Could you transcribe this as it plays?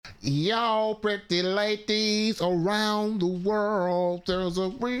Y'all pretty ladies around the world, there's a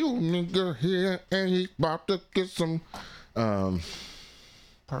real nigga here and he's about to get some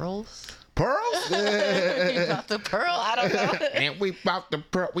pearls. Pearls? You about to pearl? I don't know. And we about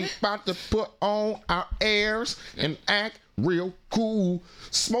to put on our airs and act real cool.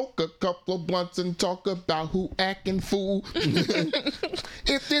 Smoke a couple of blunts and talk about who acting fool.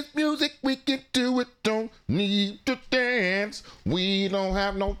 If this music we can do it, don't need to dance. We don't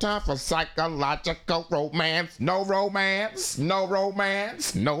have no time for psychological romance. No romance, no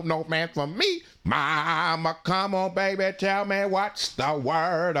romance, no romance for me. Mama, come on, baby, tell me what's the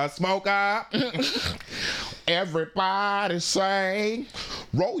word of smoke up. Everybody say,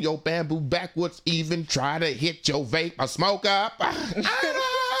 roll your bamboo backwards, even try to hit your vape or smoke up.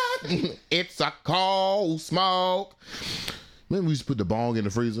 It's a cold smoke. Remember we used to put the bong in the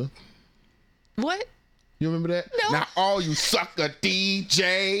freezer? What? You remember that? No. Now all you sucker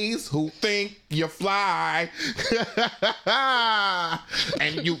DJs who think you fly,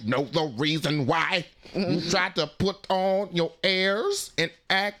 and you know the reason why. You try to put on your airs and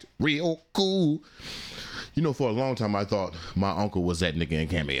act real cool. You know, for a long time I thought my uncle was that nigga in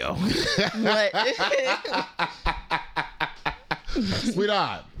Cameo. What?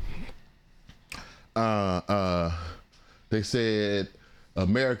 Sweetheart. They said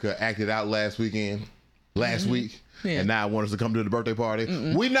America acted out last week, Yeah. and now want us to come to the birthday party.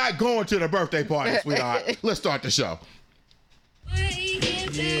 We're not going to the birthday party, sweetheart. Let's start the show.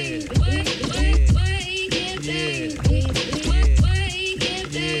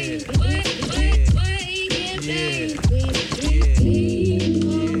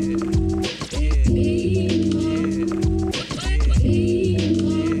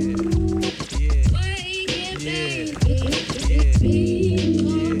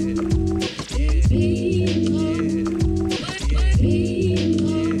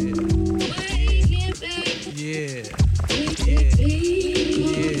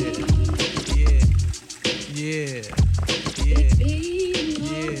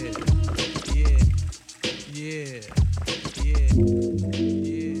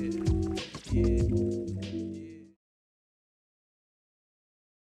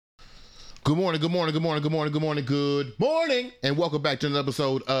 Good morning, and welcome back to another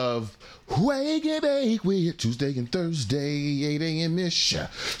episode of Wake and Bake with Tuesday and Thursday, 8 a.m.-ish.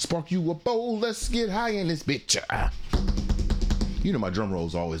 Spark you a bowl, let's get high in this bitch. You know my drum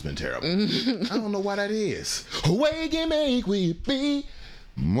roll's always been terrible. I don't know why that is. Wake and Bake with me,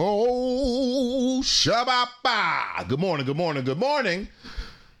 Mo Shababa. Good morning.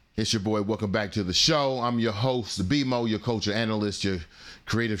 It's your boy. Welcome back to the show. I'm your host, B-Mo, your culture analyst, your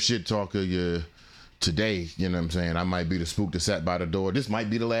creative shit talker, today, you know what I'm saying, I might be the spook that sat by the door. This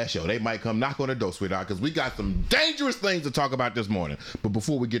might be the last show. They might come knock on the door, sweetheart, because we got some dangerous things to talk about this morning. But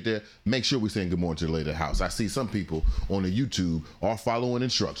before we get there, make sure we're saying good morning to the lady of the house. I see some people on the YouTube are following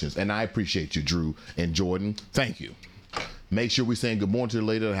instructions, and I appreciate you, Drew and Jordan. Thank you. Make sure we're saying good morning to the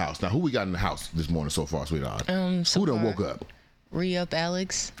lady of the house. Now, who we got in the house this morning so far, sweetheart? Who done woke up? Re-up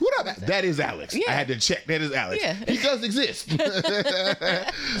Alex. What up? That is Alex. Yeah. I had to check. That is Alex. Yeah. He does exist.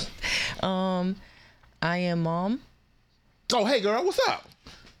 I am Mom. Oh, hey, girl. What's up?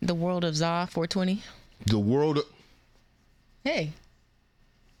 The world of Za 420. The world of... Hey.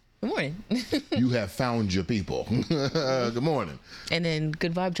 Good morning. You have found your people. Good morning. And then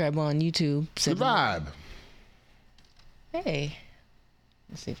Good Vibe Tribe on YouTube. Good Vibe. Hey.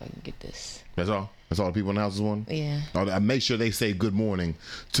 Let's see if I can get this. That's all? That's all the people in the house this morning? Yeah. I make sure they say good morning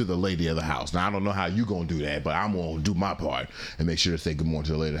to the lady of the house. Now, I don't know how you going to do that, but I'm going to do my part and make sure to say good morning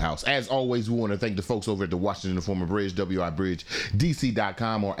to the lady of the house. As always, we want to thank the folks over at the Washington Informer Bridge,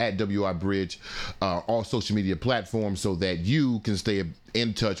 WIBridge.DC.com or at WIBridge, all social media platforms, so that you can stay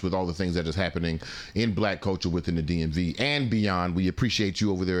in touch with all the things that is happening in black culture within the DMV and beyond. We appreciate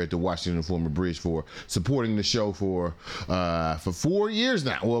you over there at the Washington Informer Bridge for supporting the show for 4 years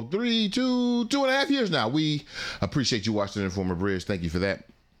now. Well, two and a half years now. We appreciate you, Washington Informer Bridge. Thank you for that.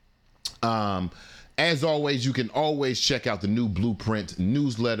 As always, you can always check out the New Blueprint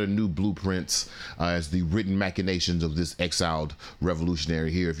newsletter, New Blueprints, as the written machinations of this exiled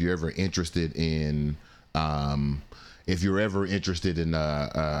revolutionary here. If you're ever interested in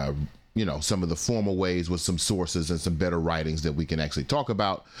some of the formal ways with some sources and some better writings that we can actually talk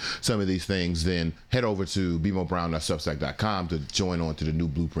about some of these things, then head over to bmobrown.substack.com to join on to the New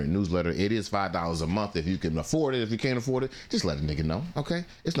Blueprint newsletter. It is $5 a month if you can afford it. If you can't afford it, just let a nigga know, okay?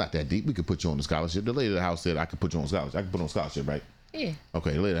 It's not that deep. We could put you on the scholarship. The lady of the house said I could put you on scholarship. I could put on scholarship, right? Yeah.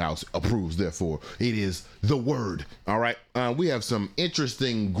 Okay, the lady of the house approves, therefore it is the word. All right. We have some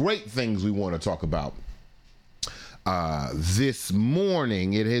interesting, great things we want to talk about this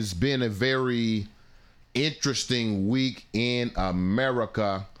morning. It has been a very interesting week in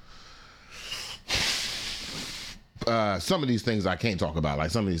America. Some of these things I can't talk about.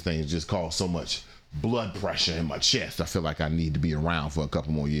 Like, some of these things just cause so much blood pressure in my chest. I feel like I need to be around for a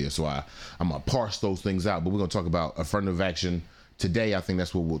couple more years. So I'm going to parse those things out. But we're going to talk about affirmative action today. I think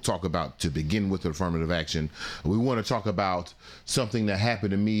that's what we'll talk about to begin with, affirmative action. We want to talk about something that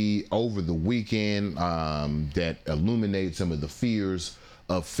happened to me over the weekend that illuminates some of the fears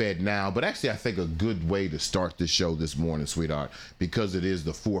of FEDNOW. But actually, I think a good way to start this show this morning, sweetheart, because it is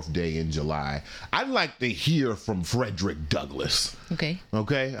the 4th day in July, I'd like to hear from Frederick Douglass. Okay. We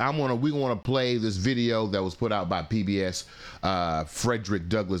want to play this video that was put out by PBS. Frederick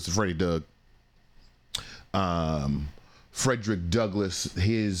Douglass, Frederick Douglass,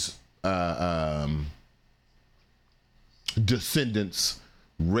 his descendants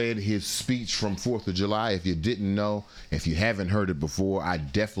read his speech from 4th of July. If you didn't know, if you haven't heard it before, I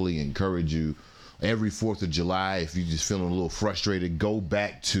definitely encourage you. Every 4th of July, if you're just feeling a little frustrated, go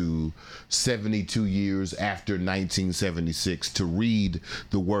back to 72 years after 1976 to read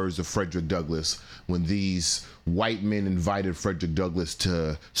the words of Frederick Douglass when these white men invited Frederick Douglass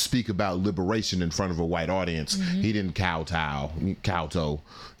to speak about liberation in front of a white audience. Mm-hmm. He didn't kowtow.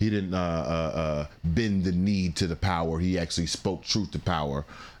 He didn't bend the knee to the power. He actually spoke truth to power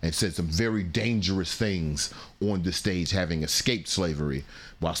and said some very dangerous things on the stage, having escaped slavery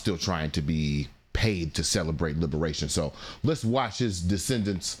while still trying to be paid to celebrate liberation. So let's watch his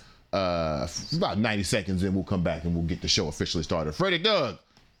descendants about 90 seconds, and we'll come back and we'll get the show officially started. Freddie Doug,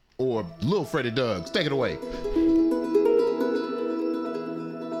 or Little Freddie Doug, take it away.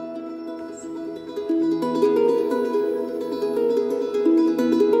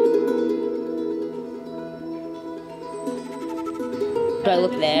 Do I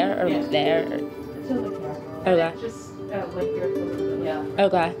look there or look there? Okay. Just like your yeah.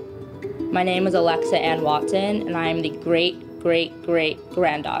 Okay. My name is Alexa Ann Watson, and I am the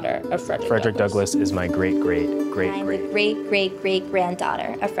great-great-great-granddaughter of Frederick Douglass is my great-great-great-great. I am the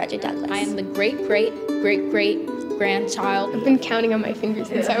great-great-great-granddaughter of Frederick Douglass. I am the great-great-great-great-grandchild. I've been counting on my fingers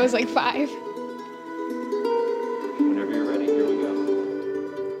since I was like 5. Whenever you're ready, here we go.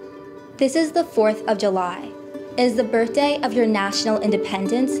 This is the 4th of July. It is the birthday of your national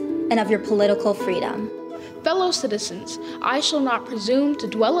independence and of your political freedom. Fellow citizens, I shall not presume to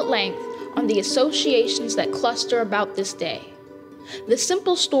dwell at length on the associations that cluster about this day. The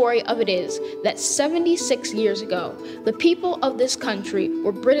simple story of it is that 76 years ago, the people of this country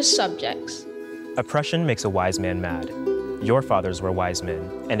were British subjects. Oppression makes a wise man mad. Your fathers were wise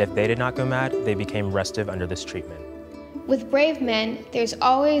men, and if they did not go mad, they became restive under this treatment. With brave men, there's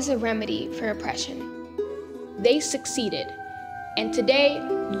always a remedy for oppression. They succeeded, and today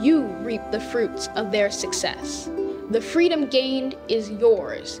you reap the fruits of their success. The freedom gained is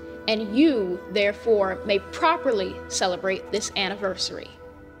yours, and you, therefore, may properly celebrate this anniversary.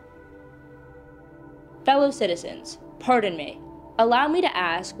 Fellow citizens, pardon me. Allow me to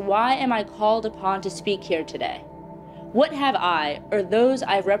ask, why am I called upon to speak here today? What have I, or those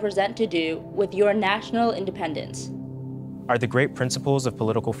I represent, to do with your national independence? Are the great principles of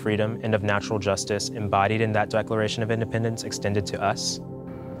political freedom and of natural justice embodied in that Declaration of Independence extended to us?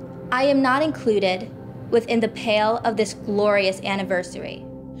 I am not included within the pale of this glorious anniversary.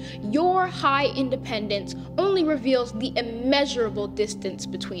 Your high independence only reveals the immeasurable distance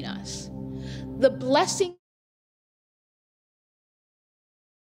between us. The blessing.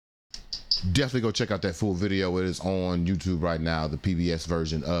 Definitely go check out that full video. It is on YouTube right now, the PBS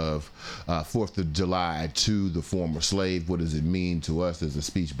version of 4th of July to the former slave. What does it mean to us? There's a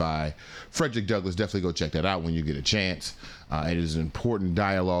speech by Frederick Douglass. Definitely go check that out when you get a chance. It is an important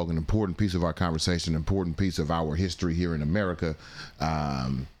dialogue, an important piece of our conversation, an important piece of our history here in America.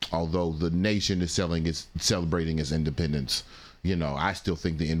 Although the nation is celebrating its independence, I still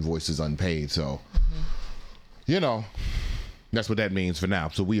think the invoice is unpaid. So, that's what that means for now.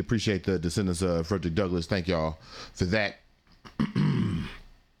 So we appreciate the descendants of Frederick Douglass. Thank y'all for that.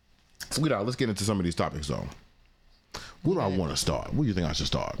 Sweetheart, let's get into some of these topics, though. Where do I want to start? Where do you think I should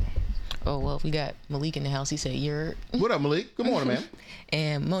start? Oh, well, we got Malik in the house. He said, "You're." What up, Malik? Good morning, man.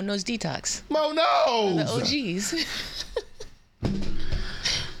 And Mo Knows Detox. Mo Knows! The OGs.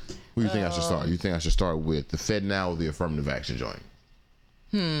 Where do you think I should start? You think I should start with the FEDNOW or the affirmative action joint?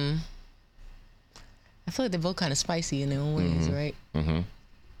 I feel like they're both kind of spicy in their own ways, right? Mm-hmm.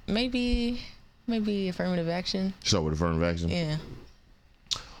 Maybe affirmative action. So with affirmative action? Yeah.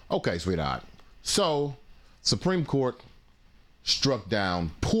 Okay, sweetheart. So, Supreme Court struck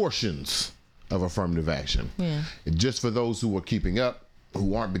down portions of affirmative action. Yeah. Just for those who are keeping up,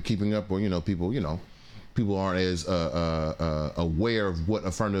 who aren't been keeping up, or, people, people aren't as aware of what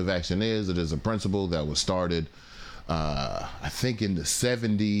affirmative action is. It is a principle that was started, I think, in the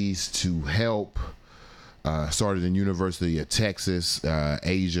 70s to help. Started in University of Texas.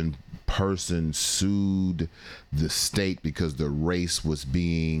 Asian person sued the state because the race was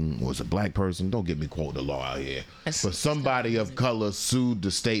a black person. Don't get me quoting the law out here. But somebody of color sued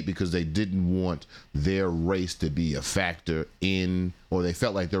the state because they didn't want their race to be a factor in, or they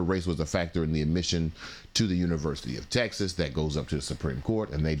felt like their race was a factor in the admission to the University of Texas. That goes up to the Supreme Court,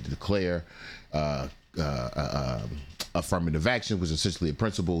 and they declare affirmative action, which is essentially a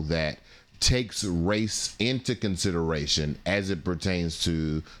principle that takes race into consideration as it pertains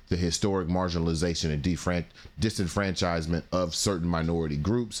to the historic marginalization and disenfranchisement of certain minority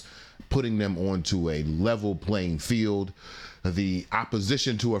groups, putting them onto a level playing field. The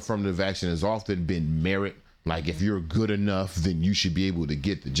opposition to affirmative action has often been merit. Like, if you're good enough, then you should be able to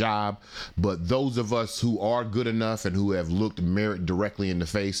get the job. But those of us who are good enough and who have looked merit directly in the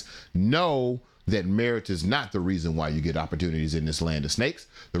face know that merit is not the reason why you get opportunities in this land of snakes.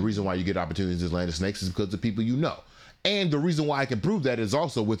 The reason why you get opportunities in this land of snakes is because of people you know. And the reason why I can prove that is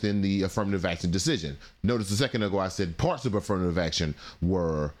also within the affirmative action decision. Notice a second ago I said parts of affirmative action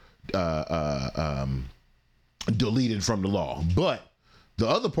were deleted from the law. But the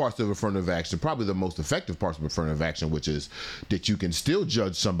other parts of affirmative action, probably the most effective parts of affirmative action, which is that you can still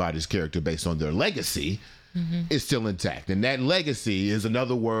judge somebody's character based on their legacy, is still intact. And that legacy is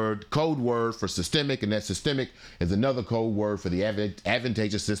another code word for systemic, and that systemic is another code word for the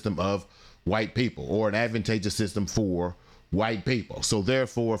advantageous system of white people, or an advantageous system for white people. So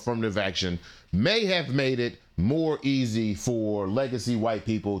therefore, affirmative action may have made it more easy for legacy white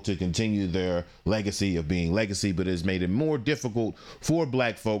people to continue their legacy of being legacy, but it's made it more difficult for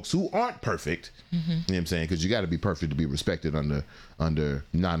black folks who aren't perfect. You know what I'm saying? Because you got to be perfect to be respected under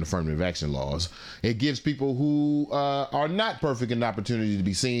non-affirmative action laws. It gives people who are not perfect an opportunity to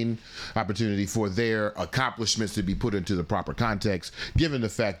be seen, opportunity for their accomplishments to be put into the proper context, given the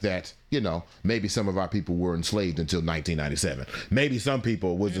fact that, you know, maybe some of our people were enslaved until 1997. Maybe some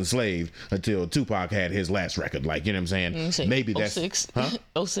people was enslaved until Tupac had his last record. Like, you know what I'm saying? Maybe that's 06.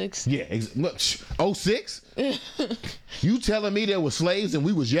 Huh? 06. Yeah. 06? You telling me there were slaves and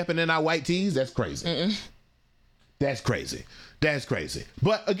we was yepping in our white tees? That's crazy. That's crazy. That's crazy.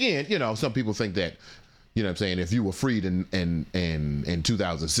 But again, you know, some people think that, you know what I'm saying, if you were freed in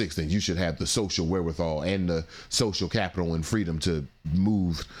 2006, then you should have the social wherewithal and the social capital and freedom to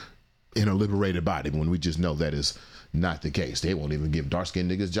move in a liberated body, when we just know that is not the case. They won't even give dark-skinned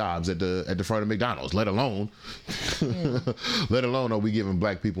niggas jobs at the front of McDonald's, let alone are we giving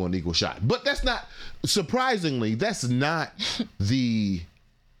black people an equal shot. But that's not, surprisingly, that's not the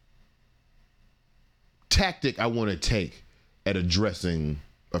tactic I want to take at addressing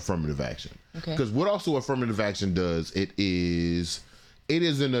affirmative action. Because what also affirmative action does, it is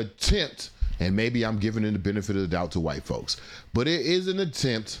an attempt, and maybe I'm giving it the benefit of the doubt to white folks, but it is an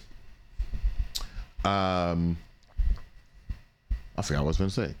attempt. I forgot what I was going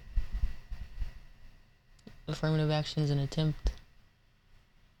to say. Affirmative action is an attempt.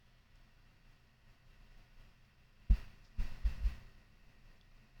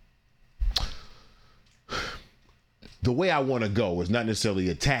 The way I want to go is not necessarily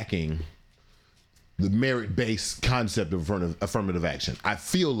attacking the merit-based concept of affirmative action. I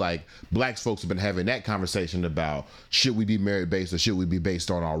feel like black folks have been having that conversation about, should we be merit-based or should we be based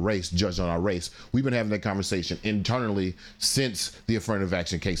on our race, judged on our race? We've been having that conversation internally since the affirmative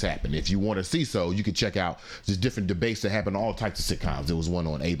action case happened. If you want to see so, you can check out just different debates that happen on all types of sitcoms. There was one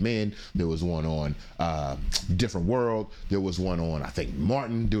on 8 Men. There was one on Different World. There was one on, I think,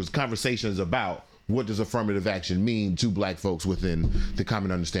 Martin. There was conversations about what does affirmative action mean to black folks within the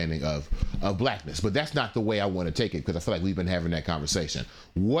common understanding of blackness. But that's not the way I want to take it, because I feel like we've been having that conversation.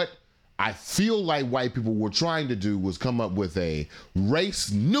 What I feel like white people were trying to do was come up with a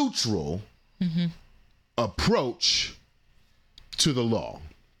race-neutral approach to the law.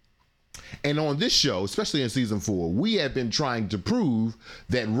 And on this show, especially in season 4, we have been trying to prove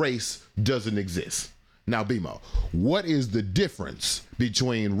that race doesn't exist. Now, BMO, what is the difference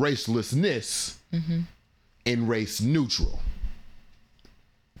between racelessness and race neutral?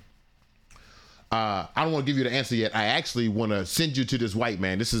 I don't want to give you the answer yet. I actually want to send you to this white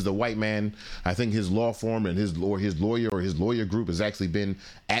man. This is the white man. I think his law firm and his lawyer group has actually been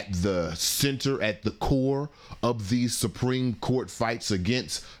at the center, at the core of these Supreme Court fights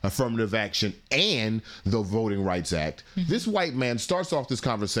against affirmative action and the Voting Rights Act. This white man starts off this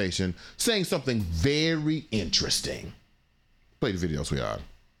conversation saying something very interesting. Play the video, sweetheart.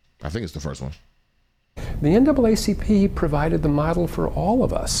 I think it's the first one. The NAACP provided the model for all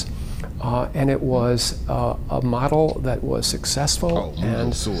of us. and it was a model that was successful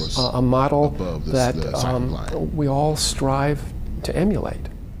and a model that we all strive to emulate.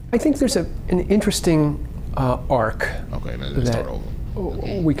 I think there's an interesting arc that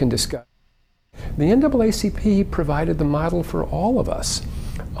we can discuss. The NAACP provided the model for all of us,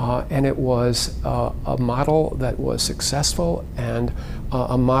 and it was a model that was successful and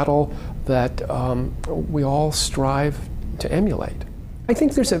a model that we all strive to emulate. I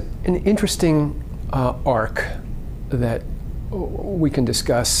think there's an interesting arc that we can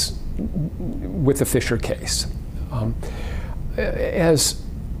discuss with the Fisher case. As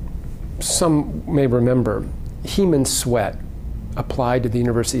some may remember, Heman Sweat applied to the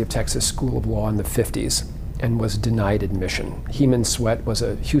University of Texas School of Law in the 50s and was denied admission. Heman Sweat was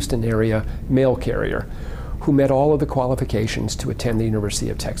a Houston area mail carrier who met all of the qualifications to attend the University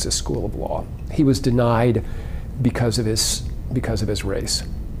of Texas School of Law. He was denied because of his race.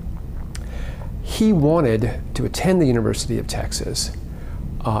 He wanted to attend the University of Texas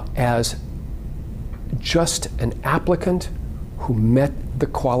as just an applicant who met the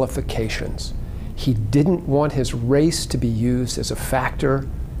qualifications. He didn't want his race to be used as a factor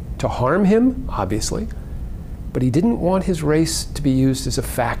to harm him, obviously, but he didn't want his race to be used as a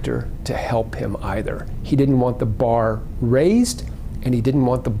factor to help him either. He didn't want the bar raised, and he didn't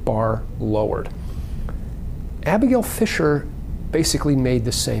want the bar lowered. Abigail Fisher basically made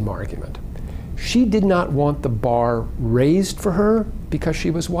the same argument. She did not want the bar raised for her because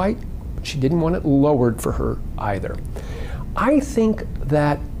she was white, but she didn't want it lowered for her either. I think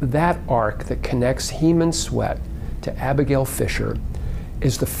that arc that connects Heman Sweat to Abigail Fisher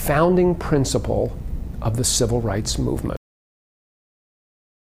is the founding principle of the civil rights movement.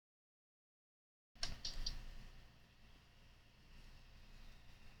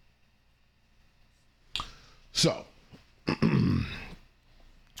 So,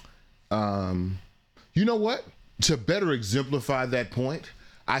 you know what? To better exemplify that point,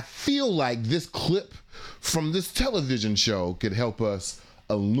 I feel like this clip from this television show could help us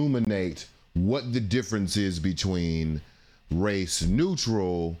illuminate what the difference is between race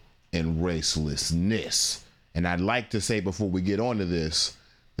neutral and racelessness. And I'd like to say before we get onto this,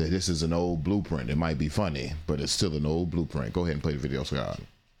 that this is an old blueprint. It might be funny, but it's still an old blueprint. Go ahead and play the video, Scott.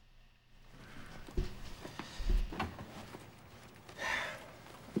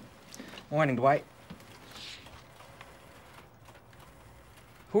 Morning, Dwight.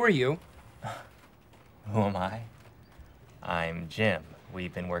 Who are you? Who am I? I'm Jim.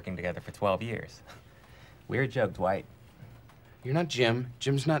 We've been working together for 12 years. Weird joke, Dwight. You're not Jim.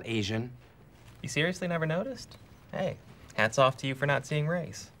 Jim's not Asian. You seriously never noticed? Hey, hats off to you for not seeing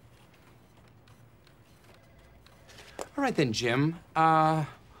race. All right then, Jim. Why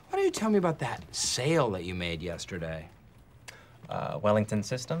don't you tell me about that sale that you made yesterday? Wellington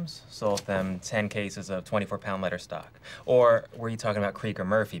Systems sold them 10 cases of 24-pound letter stock. Or were you talking about Krieger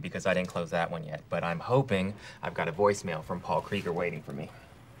Murphy? Because I didn't close that one yet. But I'm hoping I've got a voicemail from Paul Krieger waiting for me.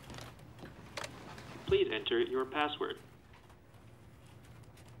 Please enter your password.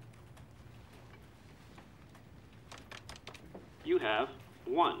 You have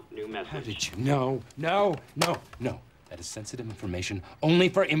one new message. How did you? No. That is sensitive information only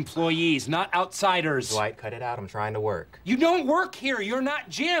for employees, not outsiders. Dwight, cut it out. I'm trying to work. You don't work here. You're not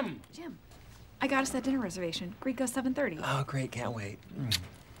Jim. Jim, I got us that dinner reservation. Greek 7:30. Oh, great. Can't wait.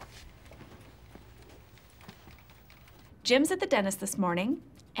 Jim's at the dentist this morning,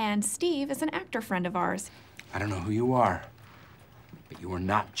 and Steve is an actor friend of ours. I don't know who you are, but you are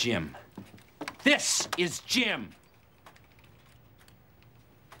not Jim. This is Jim.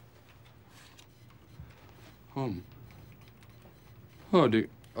 Oh, dude.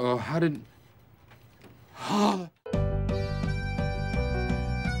 How did...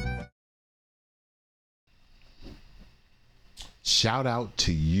 Shout out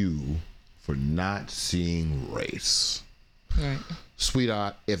to you for not seeing race. Right.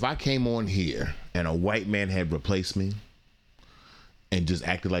 Sweetheart, if I came on here and a white man had replaced me and just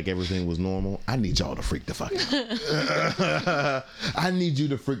acted like everything was normal, I need y'all to freak the fuck out. I need you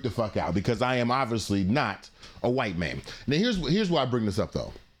to freak the fuck out because I am obviously not a white man. Now, here's why I bring this up,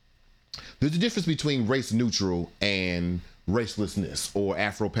 though. There's a difference between race neutral and racelessness, or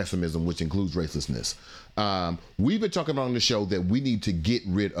Afro-pessimism, which includes racelessness. We've been talking about on the show that we need to get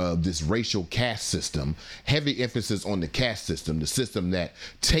rid of this racial caste system, heavy emphasis on the caste system, the system that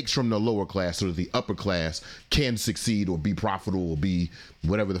takes from the lower class so that the upper class can succeed or be profitable or be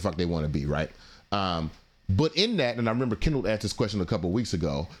whatever the fuck they want to be, right? But in that, and I remember Kendall asked this question a couple of weeks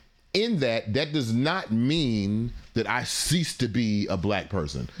ago, in that does not mean that I cease to be a black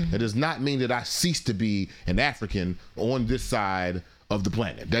person. Mm-hmm. It does not mean that I cease to be an African on this side of the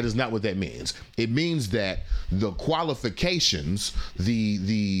planet. That is not what that means. It means that the qualifications,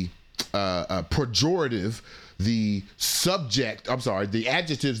 the pejorative, the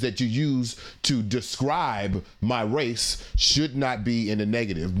adjectives that you use to describe my race should not be in a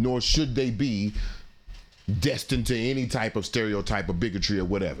negative, nor should they be destined to any type of stereotype or bigotry or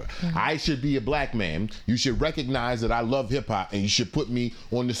whatever. I should be a black man. You should recognize that I love hip hop, and you should put me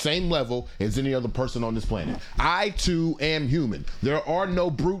on the same level as any other person on this planet. I too am human. There are no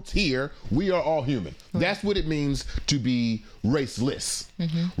brutes here. We are all human. That's what it means to be raceless.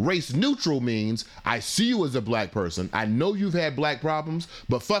 Race neutral means I see you as a black person. I know you've had black problems,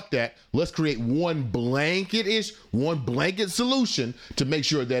 but fuck that. Let's create one blanket solution to make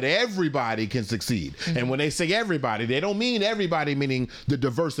sure that everybody can succeed. And when they say everybody, they don't mean everybody meaning the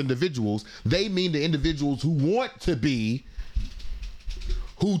diverse individuals. They mean the individuals who want to be,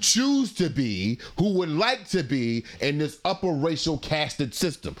 who choose to be, who would like to be in this upper racial casted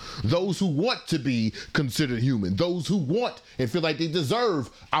system. Those who want to be considered human. Those who want and feel like they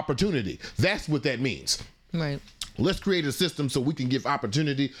deserve opportunity. That's what that means. Right. Let's create a system so we can give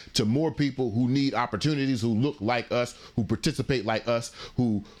opportunity to more people who need opportunities, who look like us, who participate like us,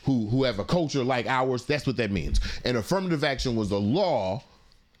 who have a culture like ours. That's what that means. And affirmative action was a law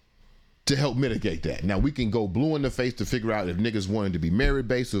to help mitigate that. Now, we can go blue in the face to figure out if niggas wanted to be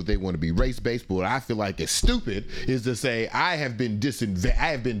merit-based or if they want to be race-based, but what I feel like is stupid is to say I have been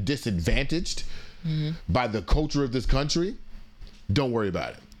disadvantaged by the culture of this country. Don't worry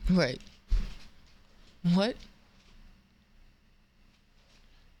about it. Right. What?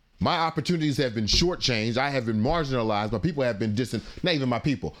 My opportunities have been shortchanged. I have been marginalized. My people have been not even my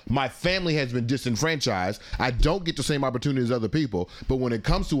people. My family has been disenfranchised. I don't get the same opportunities as other people. But when it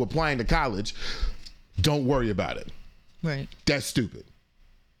comes to applying to college, don't worry about it. Right. That's stupid.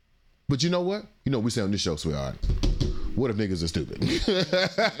 But you know what? You know what we say on this show, sweetheart. What if niggas are stupid?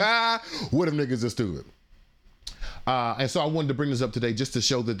 What if niggas are stupid? And so I wanted to bring this up today just to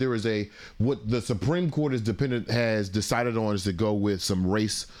show that there is what the Supreme Court has decided on is to go with some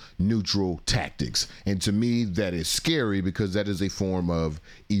race neutral tactics. And to me, that is scary because that is a form of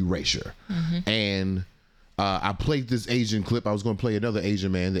erasure. And I played this Asian clip. I was going to play another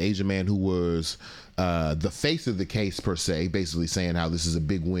Asian man, the Asian man who was the face of the case per se, basically saying how this is a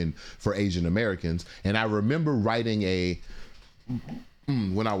big win for Asian Americans. And I remember writing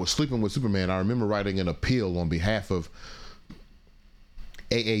when I was sleeping with Superman, I remember writing an appeal on behalf of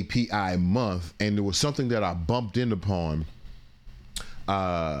AAPI month, and there was something that I bumped in upon,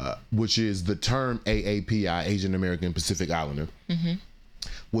 which is the term AAPI, Asian American Pacific Islander,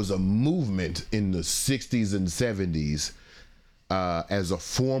 was a movement in the 60s and 70s as a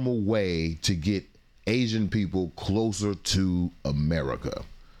formal way to get Asian people closer to America.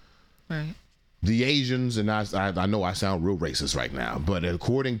 Right. The Asians, and I know I sound real racist right now, but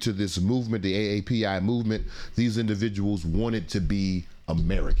according to this movement, the AAPI movement, these individuals wanted to be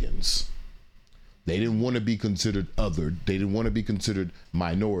Americans. They didn't want to be considered othered. They didn't want to be considered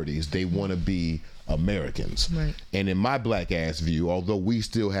minorities. They want to be Americans. Right. And in my black ass view, although we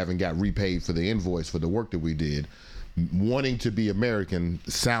still haven't got repaid for the invoice for the work that we did, wanting to be American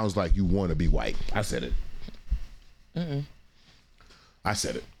sounds like you want to be white. I said it. I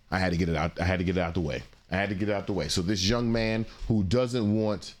said it. I had to get it out. I had to get it out the way. So this young man who doesn't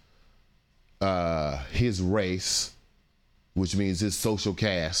want his race, which means his social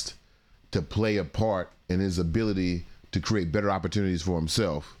caste, to play a part in his ability to create better opportunities for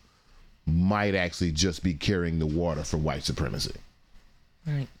himself, might actually just be carrying the water for white supremacy.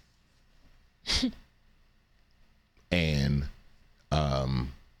 Right. And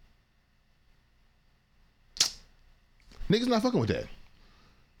niggas not fucking with that.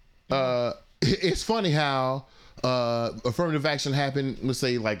 It's funny how affirmative action happened, let's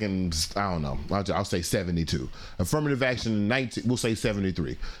say like in, I don't know, I'll say 72. Affirmative action in we'll say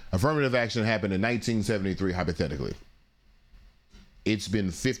 73. Affirmative action happened in 1973, hypothetically. It's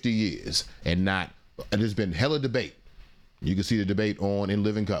been 50 years and there's been hella debate. You can see the debate In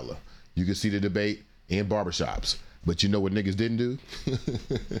Living Color. You can see the debate in barbershops. But you know what niggas didn't do?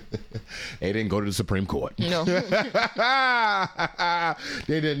 They didn't go to the Supreme Court. No.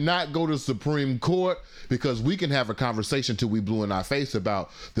 They did not go to the Supreme Court because we can have a conversation till we blue in our face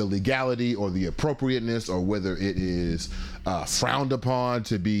about the legality or the appropriateness or whether it is frowned upon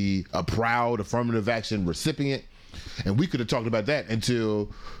to be a proud affirmative action recipient. And we could have talked about that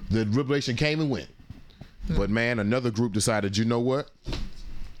until the revelation came and went. But man, another group decided, you know what?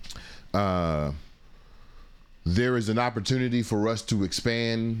 There is an opportunity for us to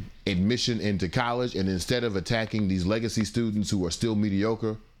expand admission into college, and instead of attacking these legacy students who are still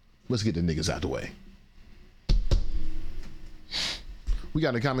mediocre, let's get the niggas out the way. We got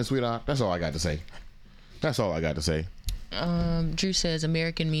in the comments, sweetheart. That's all I got to say. That's all I got to say. Drew says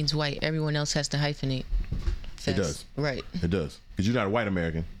American means white. Everyone else has to hyphenate. It does. Right. It does. Because you're not a white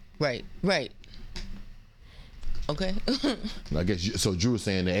American. Right. Okay. I guess so. Drew was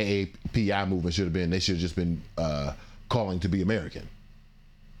saying the AAPI movement should have just been calling to be American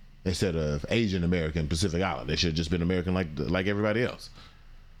instead of Asian American Pacific Island. They should have just been American like everybody else.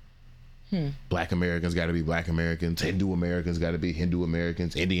 Black Americans got to be Black Americans. Hindu Americans got to be Hindu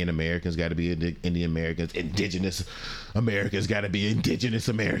Americans. Indian Americans got to be Indian Americans. Indigenous Americans got to be Indigenous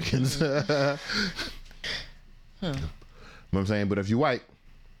Americans. You know what I'm saying? But if you're white,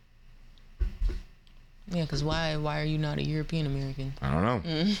 yeah, because why are you not a European American? I don't know.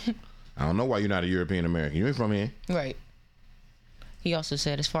 I don't know why you're not a European American. You ain't from here. Right. He also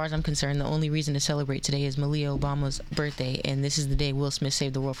said, as far as I'm concerned, the only reason to celebrate today is Malia Obama's birthday, and this is the day Will Smith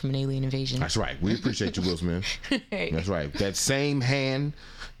saved the world from an alien invasion. That's right. We appreciate you, Will Smith. Right. That's right. That same hand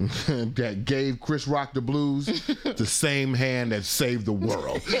that gave Chris Rock the blues, the same hand that saved the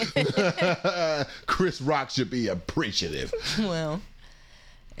world. Chris Rock should be appreciative. Well,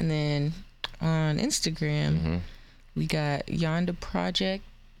 and then on Instagram, we got Yonda Project.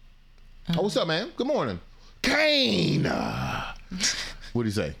 Oh, what's up, man? Good morning. Kane!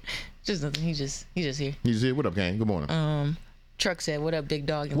 What'd he say? Just nothing. He just here. He's here. What up, Kane? Good morning. Truck said, "What up, big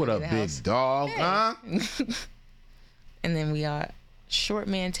dog?" What up, big dog? Hey. Huh? And then we got Short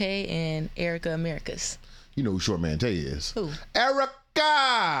Man Tay and Erica Americas. You know who Short Man Tay is? Who?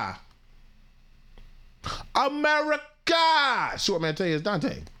 Erica! America! Short Man Tay is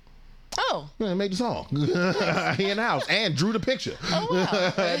Dante. Oh. Yeah, made the song. He in the house and drew the picture. Oh,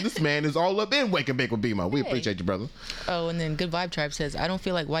 wow. This man is all up in Wake and Bake with BMO. We appreciate you, brother. Oh, and then Good Vibe Tribe says, I don't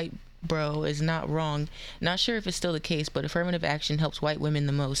feel like white bro is not wrong. Not sure if it's still the case, but affirmative action helps white women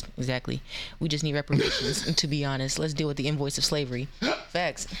the most. Exactly. We just need reparations, to be honest. Let's deal with the invoice of slavery.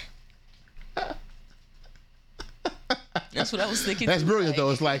 Facts. That's what I was thinking. That's brilliant, though.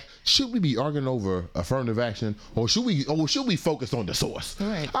 It's like, should we be arguing over affirmative action, or should we focus on the source?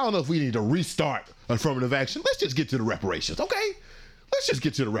 Right. I don't know if we need to restart affirmative action. Let's just get to the reparations, okay? Let's just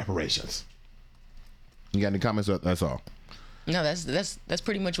get to the reparations. You got any comments? That's all. No, that's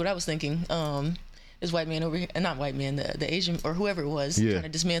pretty much what I was thinking. This white man over here, not white man, the Asian or whoever it was, trying to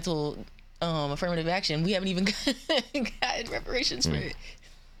dismantle affirmative action. We haven't even got reparations for it.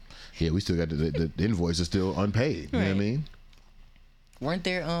 Yeah, we still got the invoice is still unpaid. You know what I mean? Weren't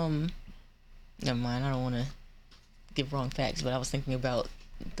there never mind, I don't want to give wrong facts, but I was thinking about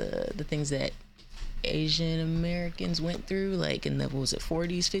the things that Asian Americans went through, like in the, what was it,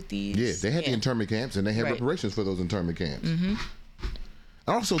 40s, 50s? Yeah, they had the internment camps, and they had reparations for those internment camps.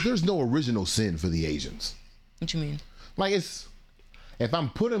 Also, there's no original sin for the Asians. What you mean? Like, if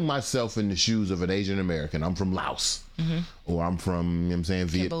I'm putting myself in the shoes of an Asian American, I'm from Laos, or I'm from, you know what I'm saying,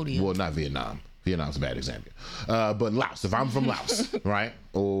 Cambodia. Well, not Vietnam. Vietnam's a bad example. But Laos, if I'm from Laos, right?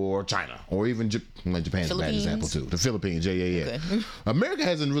 Or China, or even Japan's a bad example too. The Philippines, yeah. Okay. America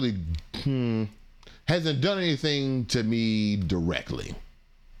hasn't really, hasn't done anything to me directly.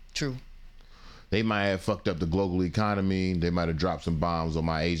 True. They might have fucked up the global economy. They might have dropped some bombs on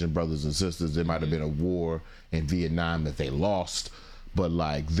my Asian brothers and sisters. There might have been a war in Vietnam that they lost. But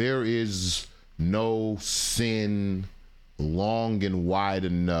like, there is no sin long and wide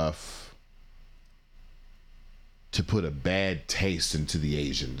enough to put a bad taste into the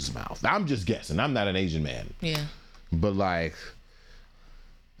Asian's mouth. I'm just guessing. I'm not an Asian man. Yeah. But like,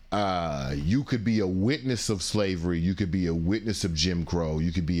 you could be a witness of slavery. You could be a witness of Jim Crow.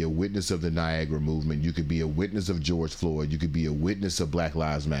 You could be a witness of the Niagara movement. You could be a witness of George Floyd. You could be a witness of Black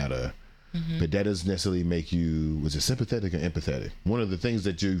Lives Matter. But that doesn't necessarily make you, was it sympathetic or empathetic? One of the things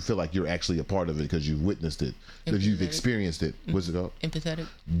that you feel like you're actually a part of it because you've witnessed it, because you've experienced it. What's it called? Empathetic.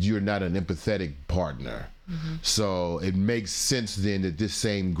 You're not an empathetic partner. So it makes sense then that this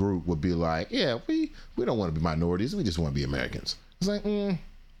same group would be like, yeah, we don't want to be minorities. We just want to be Americans. It's like,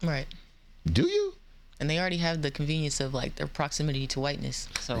 right. Do you? And they already have the convenience of like their proximity to whiteness.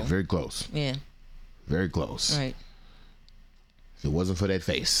 So they're very close. Yeah. Very close. Right. If it wasn't for that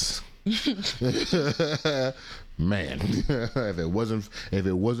face. Man, if it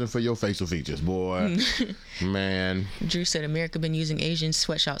wasn't for your facial features, boy, man. Drew said America been using Asian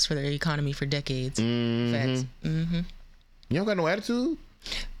sweatshops for their economy for decades. Facts. You don't got no attitude,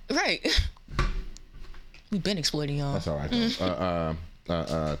 right? We've been exploiting y'all. That's all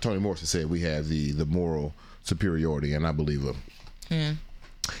right. Toni Morrison said we have the moral superiority, and I believe her. Yeah.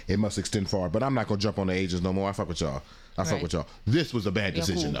 It must extend far, but I'm not gonna jump on the Asians no more. I fuck with y'all. This was a bad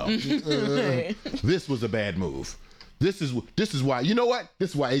decision, though. This was a bad move. This is why, you know what? This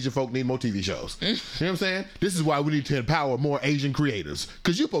is why Asian folk need more TV shows. You know what I'm saying? This is why we need to empower more Asian creators.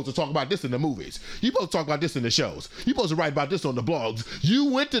 Because you're supposed to talk about this in the movies. You're supposed to talk about this in the shows. You're supposed to write about this on the blogs. You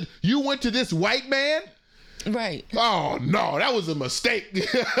went to this white man? Right. Oh, no, that was a mistake.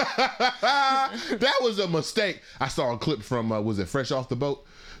 That was a mistake. I saw a clip from, was it Fresh Off the Boat?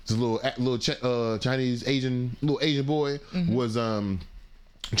 This little Chinese Asian boy was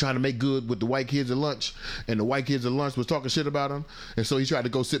trying to make good with the white kids at lunch, and the white kids at lunch was talking shit about him, and so he tried to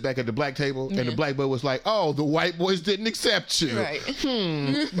go sit back at the black table, and the black boy was like, "Oh, the white boys didn't accept you. Right.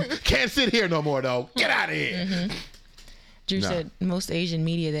 Can't sit here no more though. Get out of here." Drew said most Asian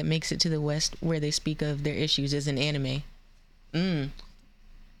media that makes it to the West where they speak of their issues is in anime.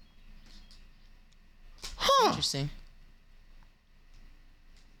 Interesting.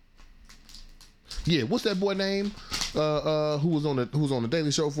 Yeah, what's that boy name? Who was on the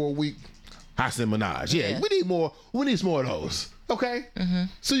Daily Show for a week? Hassan Minaj. Yeah, we need more. We need more of those. Okay.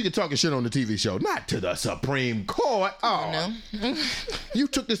 So you can talk shit on the TV show, not to the Supreme Court. Oh no. You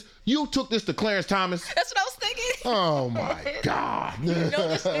took this to Clarence Thomas. That's what I was thinking. Oh my God. You know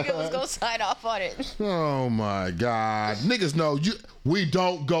this nigga was gonna sign off on it. Oh my God. Niggas know we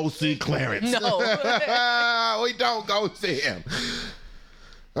don't go see Clarence. No. We don't go see him.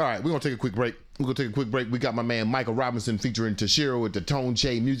 All right, we're going to take a quick break. We got my man Michael Robinson featuring Tashiro with the Tone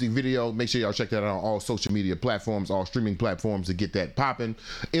Che music video. Make sure y'all check that out on all social media platforms, all streaming platforms to get that popping.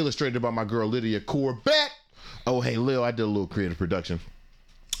 Illustrated by my girl Lydia Corbett. Oh, hey, Lil, I did a little creative production.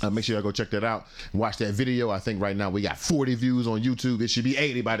 Make sure y'all go check that out and watch that video. I think right now we got 40 views on YouTube. It should be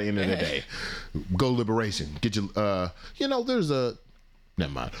 80 by the end of the day. Go Liberation. Get your, there's a...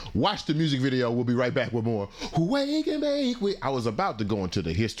 Never mind. Watch the music video. We'll be right back with more. I was about to go into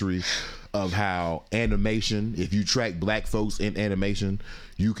the history of how animation, if you track black folks in animation,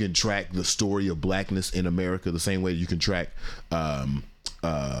 you can track the story of blackness in America the same way you can track,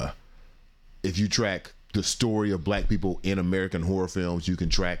 if you track the story of black people in American horror films, you can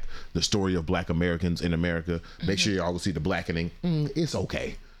track the story of black Americans in America. Make sure y'all see the blackening. It's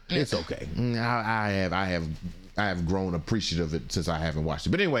okay. It's okay. I have grown appreciative of it since I haven't watched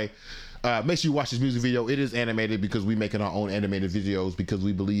it. But anyway, make sure you watch this music video. It is animated because we're making our own animated videos because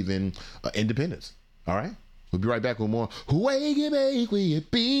we believe in independence. All right? We'll be right back with more.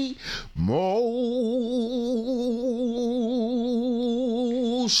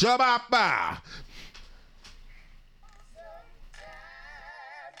 Shabba.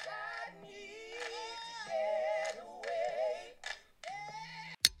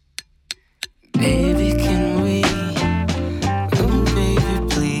 Baby, can we? Oh, baby,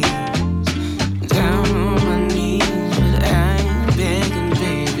 please. Down on my knees, but I ain't begging,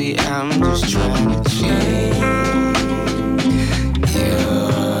 baby. I'm just trying to change you.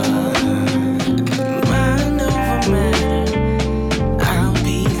 Mind over matter, I'll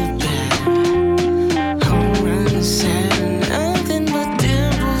be the better. Home run the sad, nothing but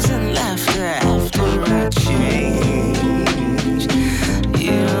dimples and laughter after I change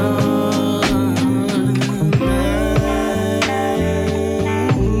you.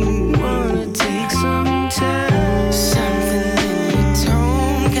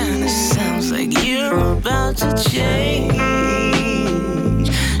 To change,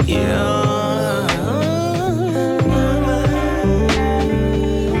 yeah.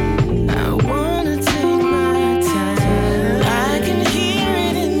 I wanna take my time. I can hear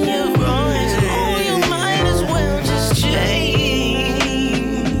it in your voice. Oh, you might as well just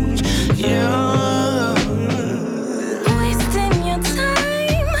change, yeah. Wasting your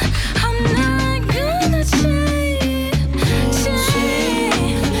time, I'm not gonna change.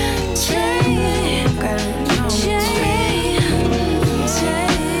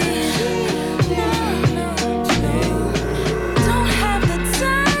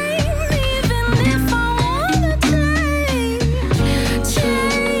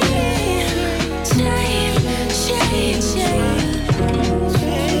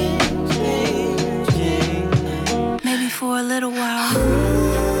 Maybe for a little while.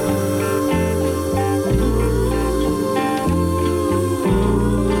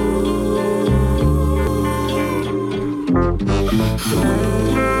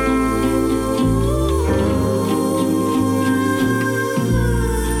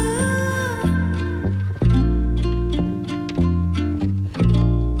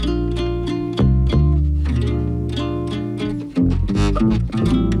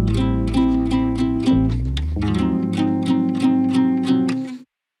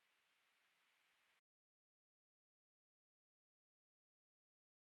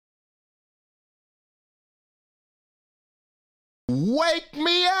 Wake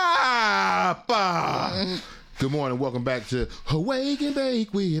me up! Good morning. Welcome back to Awake and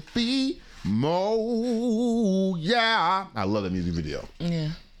Bake with B-Mo. Yeah. I love that music video. Yeah.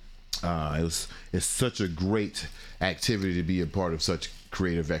 It's such a great activity to be a part of, such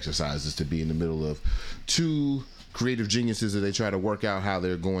creative exercises, to be in the middle of two creative geniuses that they try to work out how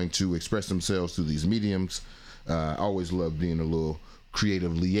they're going to express themselves through these mediums. I always love being a little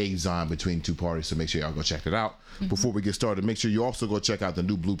creative liaison between two parties, so make sure y'all go check it out. Before we get started, make sure you also go check out the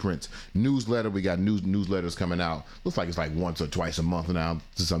new Blueprints newsletter. We got newsletters coming out. Looks like it's like once or twice a month now,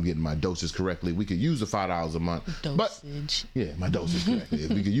 since I'm getting my doses correctly. We could use the $5 a month. Dosage. But, yeah, my dosage correctly. If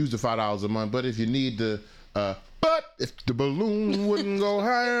we could use the $5 a month, but if you need the but if the balloon wouldn't go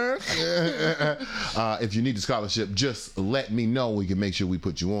higher, if you need the scholarship, just let me know. We can make sure we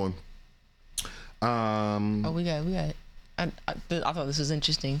put you on. We got. I thought this was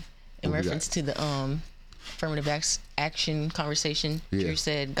interesting in reference to the affirmative action conversation. Yeah. You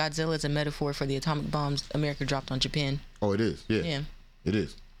said Godzilla is a metaphor for the atomic bombs America dropped on Japan. Oh, it is. Yeah. It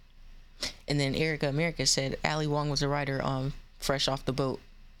is. And then Erica America said Ali Wong was a writer Fresh Off the Boat.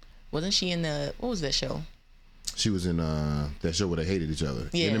 Wasn't she in what was that show? She was in that show where they hated each other.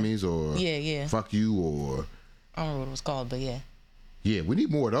 Yeah. Enemies or Fuck You or... I don't know what it was called, but yeah. Yeah, we need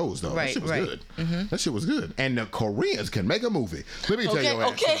more of those, though. Right, that shit was good. That shit was good. And the Koreans can make a movie. Let me tell you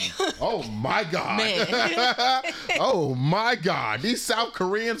what. Oh, my God. Man. Oh, my God. These South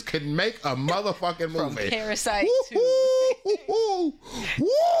Koreans can make a motherfucking movie. From Parasite to...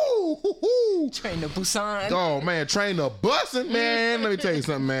 Train to Busan. Oh, man. Train to Busan, man. Let me tell you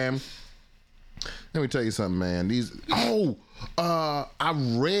something, man. These... I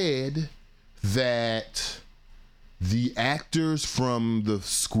read that... the actors from the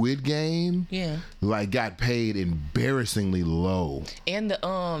Squid Game, got paid embarrassingly low. And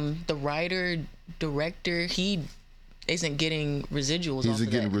the writer, director, he isn't getting residuals.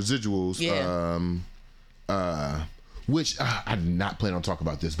 Which I did not plan on talking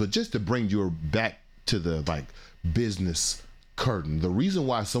about this, but just to bring you back to the business curtain, the reason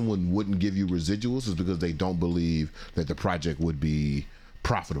why someone wouldn't give you residuals is because they don't believe that the project would be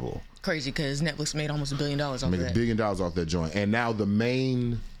profitable. Crazy, because Netflix made almost $1 billion off of that. $1 billion off that joint, and now the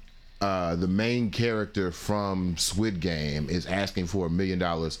main character from Squid Game is asking for $1 million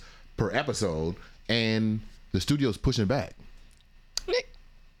per episode, and the studio's pushing back.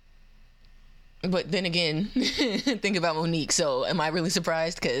 But then again, think about Monique. So, am I really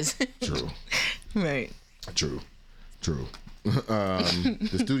surprised? Because true, right? True.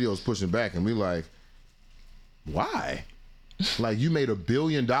 The studio's pushing back, and we like, why? Like, you made $1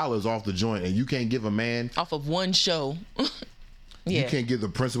 billion off the joint, and you can't give a man off of one show. You can't give the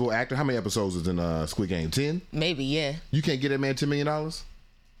principal actor. How many episodes is in Squid Game? 10? Maybe, yeah. You can't get that man $10 million? Well,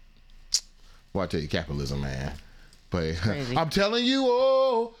 I tell you, capitalism, man. But I'm telling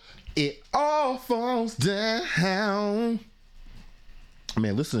you, it all falls down.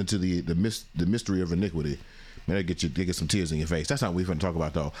 Man, listening to the mystery of iniquity. Man, they get some tears in your face. That's not what we're going to talk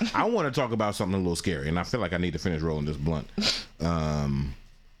about, though. I want to talk about something a little scary, and I feel like I need to finish rolling this blunt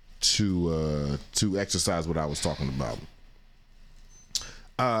to exercise what I was talking about.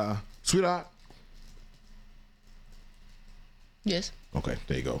 Sweetheart? Yes. Okay,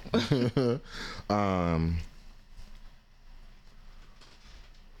 there you go.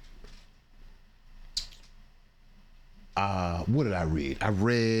 What did I read? I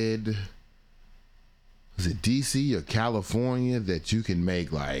read... is it DC or California that you can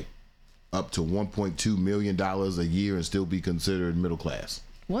make like up to $1.2 million a year and still be considered middle class?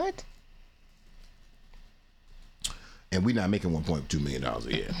 What? And we're not making $1.2 million a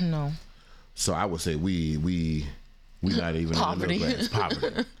year. No. So I would say we not even poverty. In the middle class.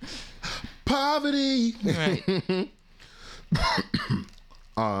 Poverty. Right.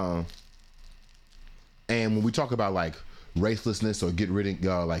 And when we talk about like racelessness or getting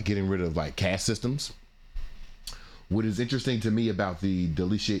rid of like caste systems, what is interesting to me about the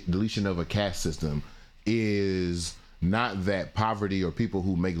deletion of a caste system is not that poverty or people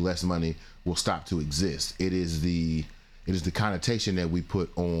who make less money will stop to exist. It is the connotation that we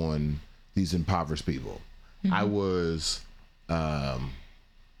put on these impoverished people. Mm-hmm. I was,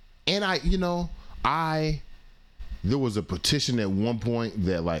 there was a petition at one point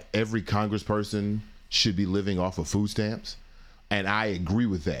that like every congressperson should be living off of food stamps. And I agree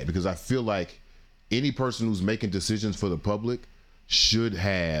with that because I feel like any person who's making decisions for the public should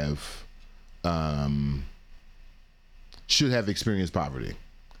have experienced poverty.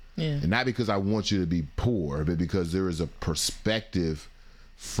 Yeah. And not because I want you to be poor, but because there is a perspective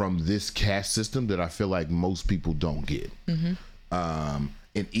from this caste system that I feel like most people don't get. Mm-hmm.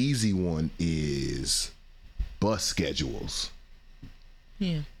 An easy one is bus schedules.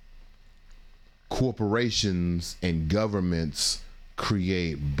 Yeah. corporations and governments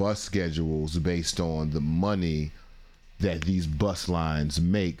create bus schedules based on the money that these bus lines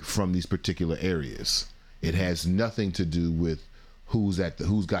make from these particular areas. It has nothing to do with who's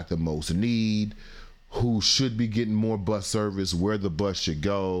got the most need, who should be getting more bus service, where the bus should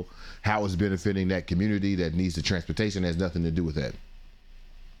go, how it's benefiting that community that needs the transportation. It has nothing to do with that.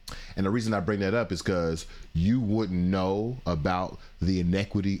 And the reason I bring that up is because you wouldn't know about the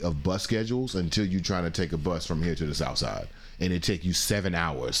inequity of bus schedules until you're trying to take a bus from here to the south side. And it take you 7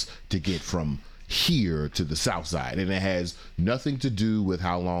 hours to get from here to the south side. And it has nothing to do with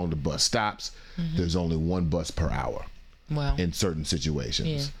how long the bus stops. There's only one bus per hour. Wow. In certain situations.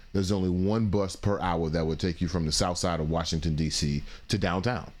 Yeah. There's only one bus per hour that would take you from the south side of Washington, D.C. to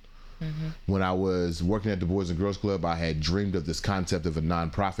downtown. When I was working at the Boys and Girls Club, I had dreamed of this concept of a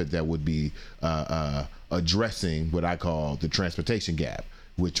nonprofit that would be addressing what I call the transportation gap,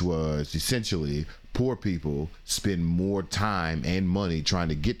 which was essentially poor people spend more time and money trying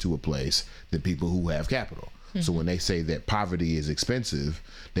to get to a place than people who have capital. So when they say that poverty is expensive,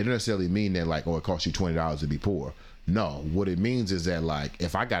 they don't necessarily mean that like, oh, it costs you $20 to be poor. No, what it means is that like,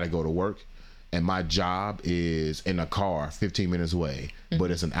 if I got to go to work and my job is in a car 15 minutes away,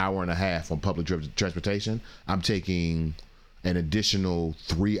 but it's an hour and a half on public transportation, I'm taking an additional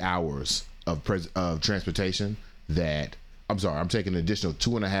 3 hours of transportation that, I'm taking an additional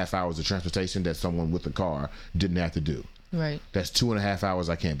 2.5 hours of transportation that someone with a car didn't have to do. Right. That's 2.5 hours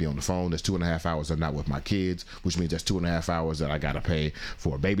I can't be on the phone. That's 2.5 hours I'm not with my kids, which means that's 2.5 hours that I got to pay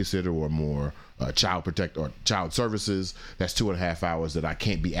for a babysitter or more child protect or child services. That's 2.5 hours that I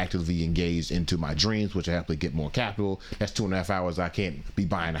can't be actively engaged into my dreams, which I have to get more capital. That's 2.5 hours I can't be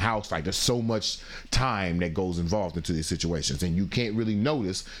buying a house. Like there's so much time that goes involved into these situations, and you can't really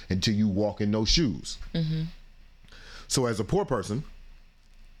notice until you walk in those shoes. So as a poor person,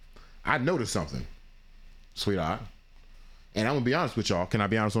 I noticed something, sweetheart. And I'm going to be honest with y'all. Can I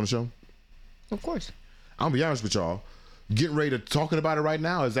be honest on the show? Of course. I'm going to be honest with y'all. Getting ready to talking about it right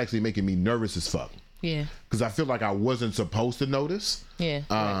now is actually making me nervous as fuck. Yeah. Because I feel like I wasn't supposed to notice.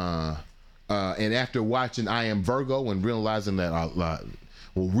 Yeah. And after watching I Am Virgo and realizing that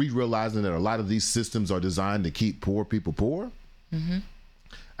realizing that a lot of these systems are designed to keep poor people poor,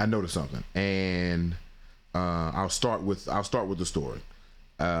 I noticed something. And I'll start with the story.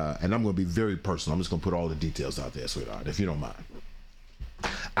 And I'm going to be very personal. I'm just going to put all the details out there, sweetheart, if you don't mind.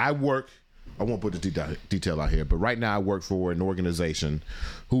 I won't put the detail out here, but right now I work for an organization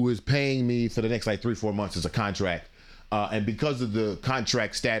who is paying me for the next like 3-4 months as a contract. And because of the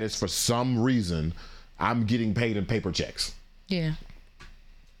contract status, for some reason, I'm getting paid in paper checks. Yeah.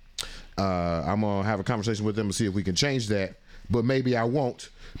 I'm going to have a conversation with them and see if we can change that, but maybe I won't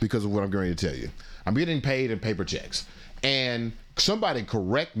because of what I'm going to tell you. I'm getting paid in paper checks. And somebody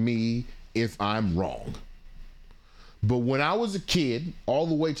correct me if I'm wrong. But when I was a kid, all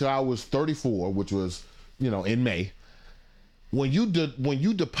the way till I was 34, which was, in May, when you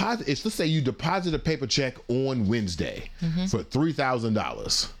deposit, let's say you deposit a paper check on Wednesday for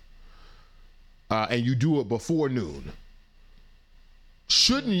 $3,000, and you do it before noon,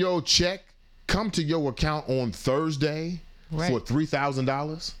 shouldn't your check come to your account on Thursday for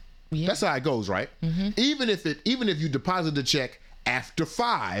 $3,000? Yeah. That's how it goes, right? Even if you deposit the check after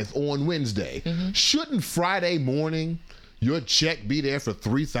 5 on Wednesday, shouldn't Friday morning your check be there for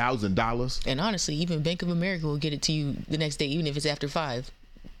 $3,000? And honestly, even Bank of America will get it to you the next day, even if it's after 5.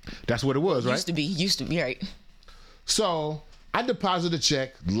 That's what it was, right? Used to be, right? So I deposited a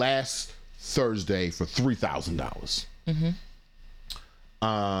check last Thursday for $3,000.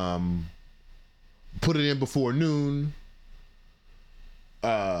 Put it in before noon.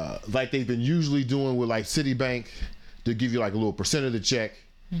 Like they've been usually doing with like Citibank, they'll give you like a little percent of the check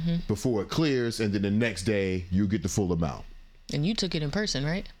before it clears, and then the next day you get the full amount. And you took it in person,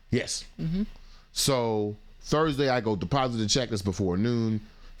 right? Yes. So Thursday I go deposit the check, that's before noon.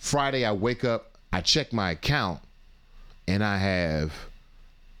 Friday I wake up, I check my account, and I have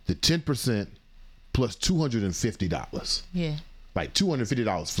the 10% plus $250. Yeah. Like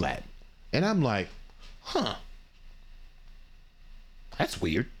 $250 flat. And I'm like, that's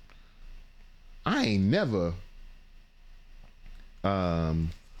weird. I ain't never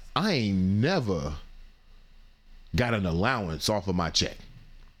got an allowance off of my check.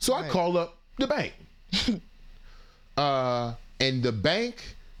 So I call up the bank. And the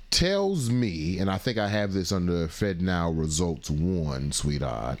bank tells me, and I think I have this under FEDNOW Results 1,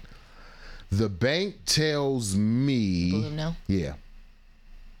 sweetheart. The bank tells me,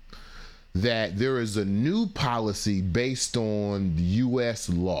 that there is a new policy based on U.S.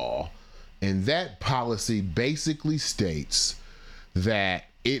 law, and that policy basically states that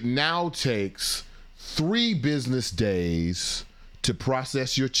it now takes 3 business days to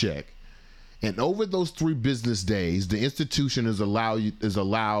process your check. And over those 3 business days, the institution is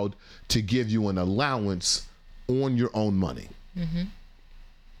allowed to give you an allowance on your own money. Mm-hmm.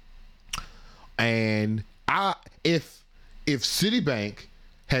 And if Citibank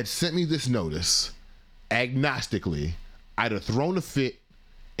had sent me this notice agnostically, I'd have thrown a fit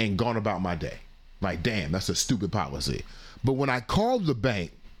and gone about my day. Like, damn, that's a stupid policy. But when I called the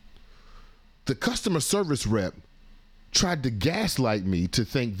bank, the customer service rep tried to gaslight me to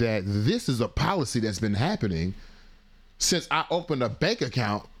think that this is a policy that's been happening since I opened a bank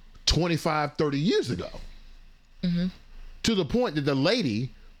account 25, 30 years ago. Mm-hmm. To the point that the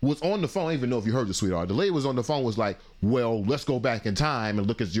lady was on the phone. I don't even know if you heard the sweetheart. The lady was on the phone, was like, well, let's go back in time and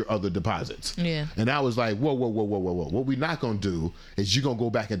look at your other deposits. Yeah. And I was like, whoa. What we're not going to do is you're going to go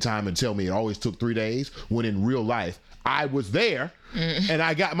back in time and tell me it always took 3 days when in real life I was there and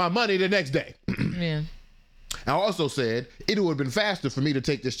I got my money the next day. Yeah. I also said it would have been faster for me to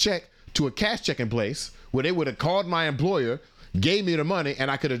take this check to a cash checking place where they would have called my employer, gave me the money, and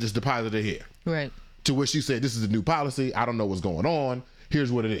I could have just deposited it here. Right. To which she said, this is a new policy. I don't know what's going on.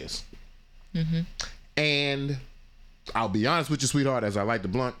 Here's what it is. Mm-hmm. And I'll be honest with you, sweetheart, as I like to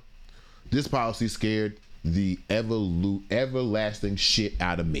blunt, this policy scared the everlasting shit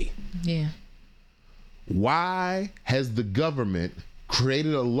out of me. Yeah. Why has the government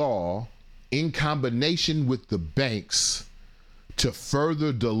created a law in combination with the banks to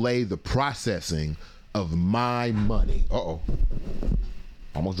further delay the processing of my money? Uh-oh.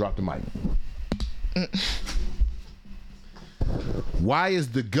 Almost dropped the mic. Why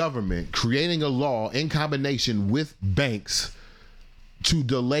is the government creating a law in combination with banks to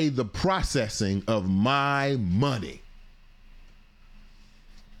delay the processing of my money?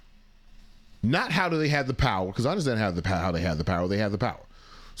 Not how do they have the power, because I understand how they have the power. They have the power.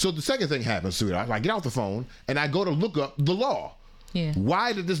 So the second thing happens, sweetheart. I get off the phone and I go to look up the law. Yeah.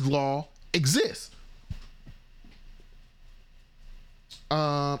 Why did this law exist?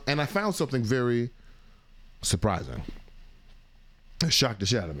 And I found something very surprising. It shocked the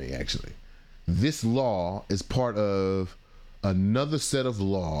shit out of me, actually. This law is part of another set of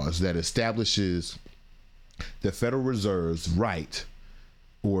laws that establishes the Federal Reserve's right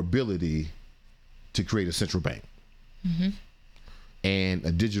or ability to create a central bank. Mm-hmm. And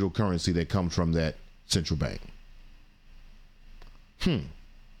a digital currency that comes from that central bank.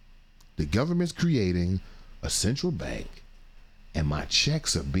 The government's creating a central bank and my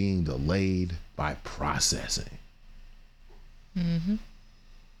checks are being delayed by processing. Mm-hmm.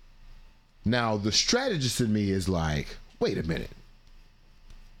 Now, the strategist in me is like, wait a minute.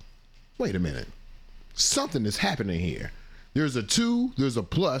 Something is happening here. There's a 2, there's a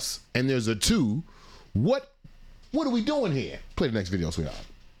plus, and there's a 2. What are we doing here? Play the next video, sweetheart.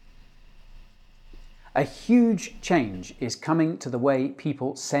 A huge change is coming to the way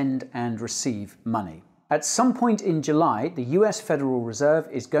people send and receive money. At some point in July, the US Federal Reserve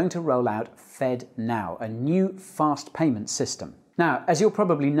is going to roll out FEDNOW, a new fast payment system. Now, as you'll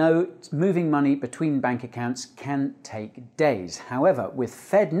probably know, moving money between bank accounts can take days. However, with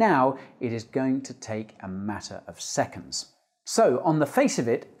FEDNOW, it is going to take a matter of seconds. So, on the face of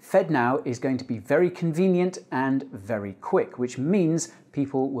it, FEDNOW is going to be very convenient and very quick, which means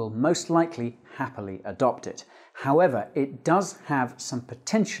people will most likely happily adopt it. However, it does have some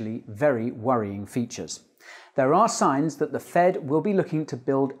potentially very worrying features. There are signs that the Fed will be looking to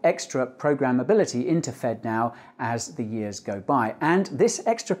build extra programmability into FEDNOW as the years go by. And this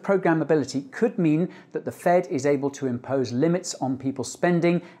extra programmability could mean that the Fed is able to impose limits on people's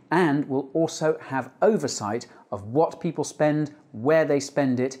spending and will also have oversight of what people spend, where they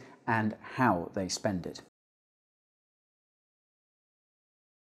spend it, and how they spend it.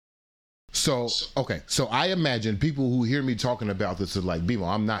 So I imagine people who hear me talking about this are like, Bimo,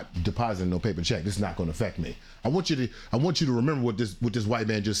 I'm not depositing no paper check. This is not going to affect me. I want you to remember what this white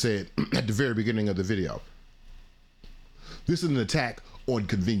man just said at the very beginning of the video. This is an attack on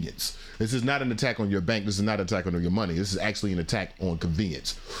convenience. This is not an attack on your bank. This is not an attack on your money. This is actually an attack on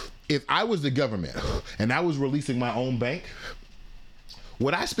convenience. If I was the government and I was releasing my own bank,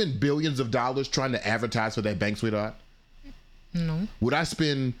 would I spend billions of dollars trying to advertise for that bank, sweetheart? No. Would I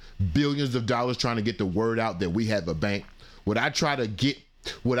spend billions of dollars trying to get the word out that we have a bank? Would I try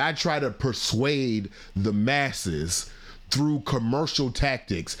to persuade the masses through commercial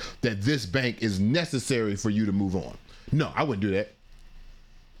tactics that this bank is necessary for you to move on? No, I wouldn't do that.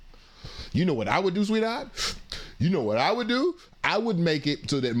 You know what I would do, sweetheart? You know what I would do? I would make it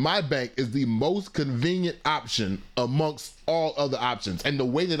so that my bank is the most convenient option amongst all other options. And the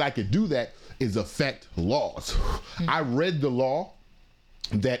way that I could do that is affect laws. I read the law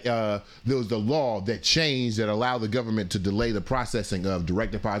that there was the law that changed that allowed the government to delay the processing of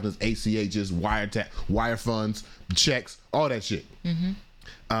direct deposits, ACHs, wire funds, checks, all that shit.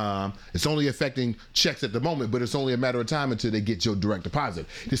 It's only affecting checks at the moment, but it's only a matter of time until they get your direct deposit.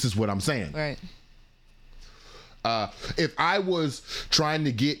 This is what I'm saying. Right. If I was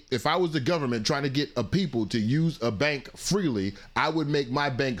the government trying to get a people to use a bank freely, I would make my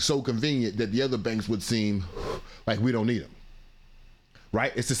bank so convenient that the other banks would seem like we don't need them.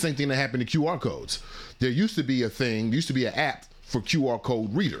 Right? It's the same thing that happened to QR codes. There used to be an app for QR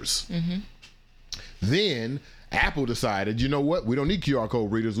code readers. Then Apple decided, you know what? We don't need QR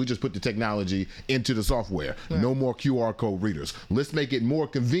code readers. We just put the technology into the software. Right. No more QR code readers. Let's make it more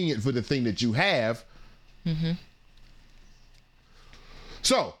convenient for the thing that you have.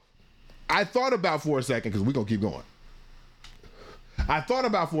 So I thought about for a second, because we're going to keep going. I thought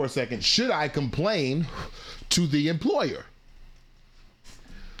about for a second, should I complain to the employer?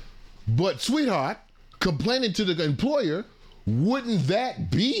 But sweetheart, complaining to the employer, wouldn't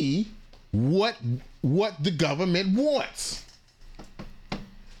that be what the government wants?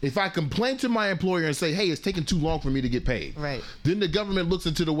 If I complain to my employer and say, hey, it's taking too long for me to get paid, right, then the government looks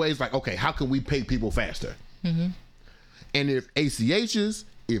into the ways like, okay, how can we pay people faster? And if ACHs,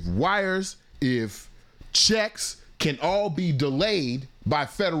 if wires, if checks can all be delayed by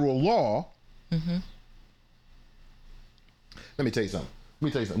federal law, let me tell you something.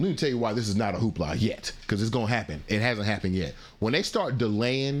 Let me tell you why this is not a hoopla yet, because it's going to happen. It hasn't happened yet. When they start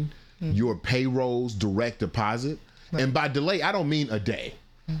delaying your payroll's direct deposit, and by delay, I don't mean a day.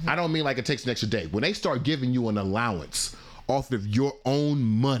 I don't mean like it takes an extra day. When they start giving you an allowance off of your own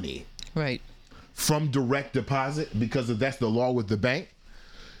money, right, from direct deposit, because that's the law with the bank,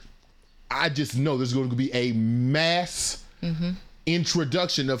 I just know there's going to be a mass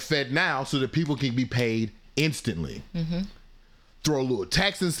introduction of FEDNOW so that people can be paid instantly. Throw a little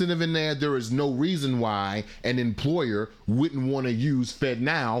tax incentive in there. There is no reason why an employer wouldn't want to use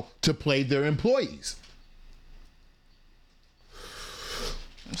FEDNOW to pay their employees.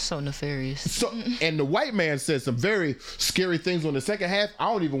 So nefarious. So, and the white man said some very scary things on the second half.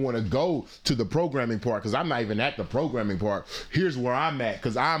 I don't even want to go to the programming part because I'm not even at the programming part. Here's where I'm at,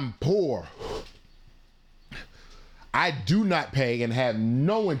 because I'm poor. I do not pay and have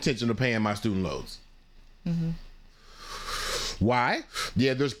no intention of paying my student loans. Why?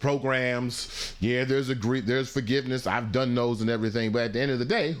 Yeah, there's programs. Yeah, there's forgiveness. I've done those and everything. But at the end of the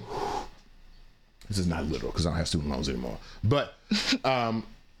day, this is not literal because I don't have student loans anymore.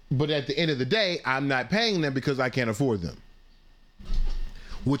 But at the end of the day, I'm not paying them because I can't afford them.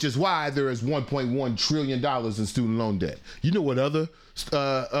 Which is why there is $1.1 trillion in student loan debt. You know what other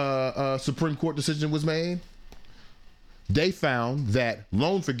Supreme Court decision was made? They found that student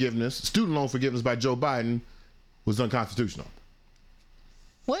loan forgiveness by Joe Biden was unconstitutional.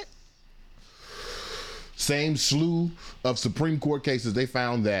 What? Same slew of Supreme Court cases, they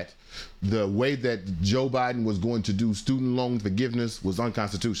found that the way that Joe Biden was going to do student loan forgiveness was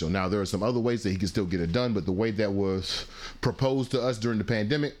unconstitutional. Now, there are some other ways that he can still get it done, but the way that was proposed to us during the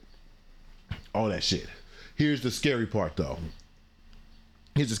pandemic, all that shit. Here's the scary part, though.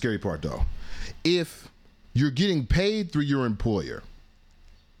 If you're getting paid through your employer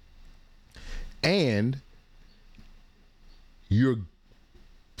and your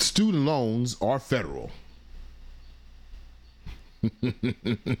student loans are federal,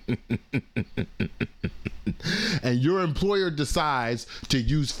 and your employer decides to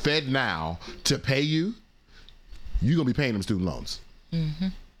use FEDNOW to pay you, you're going to be paying them student loans. You're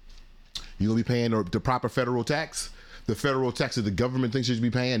going to be paying the proper federal tax, the federal tax that the government thinks you should be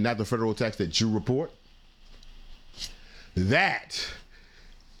paying, not the federal tax that you report. That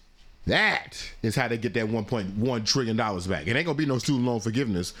is how they get that $1.1 trillion back. It ain't gonna be no student loan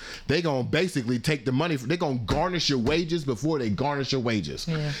forgiveness. They gonna basically take the money. They gonna garnish your wages before they garnish your wages.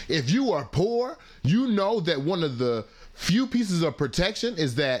 Yeah. If you are poor, you know that one of the few pieces of protection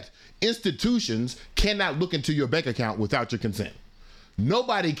is that institutions cannot look into your bank account without your consent.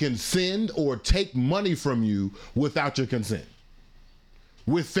 Nobody can send or take money from you without your consent.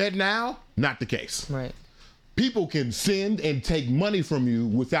 With FEDNOW, not the case. Right. People can send and take money from you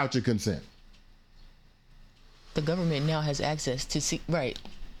without your consent. The government now has access to see, right.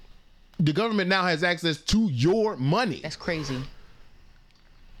 The government now has access to your money. That's crazy.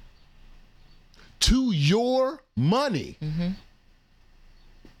 To your money.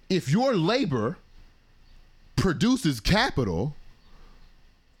 If your labor produces capital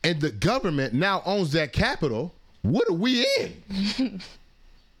and the government now owns that capital, what are we in?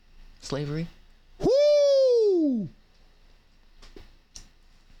 Slavery. Woo!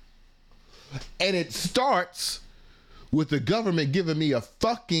 And it starts with the government giving me a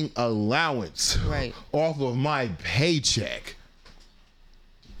fucking allowance off of my paycheck.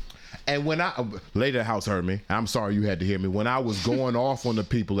 And when Lady of the House heard me. I'm sorry you had to hear me. When I was going off on the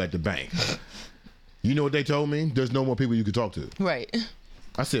people at the bank, you know what they told me? There's no more people you could talk to. Right.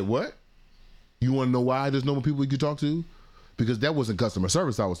 I said, what? You want to know why there's no more people you could talk to? Because that wasn't customer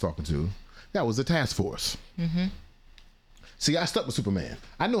service I was talking to. That was the task force. Mm-hmm. See, I stuck with Superman.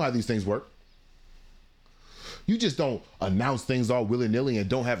 I know how these things work. You just don't announce things all willy-nilly and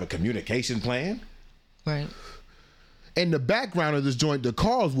don't have a communication plan. Right. In the background of this joint, the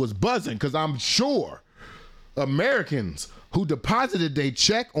calls was buzzing because I'm sure Americans who deposited their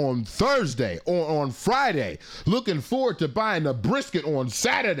check on Thursday or on Friday looking forward to buying a brisket on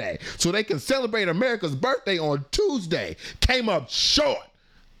Saturday so they can celebrate America's birthday on Tuesday came up short.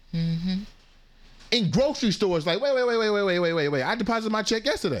 Mm-hmm. In grocery stores, like, wait. I deposited my check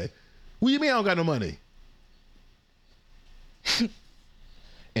yesterday. What do you mean I don't got no money?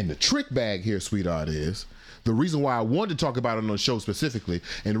 And the trick bag here, sweetheart, is the reason why I wanted to talk about it on the show specifically,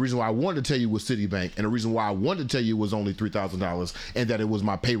 and the reason why I wanted to tell you was Citibank, and the reason why I wanted to tell you it was only $3,000 and that it was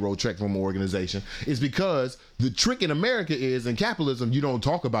my payroll check from an organization, is because the trick in America is, in capitalism, you don't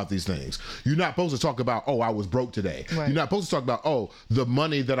talk about these things. You're not supposed to talk about, oh, I was broke today. Right. You're not supposed to talk about, oh, the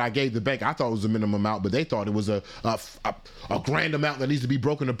money that I gave the bank, I thought it was the minimum amount, but they thought it was a grand amount that needs to be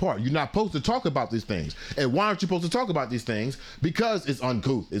broken apart. You're not supposed to talk about these things. And why aren't you supposed to talk about these things? Because it's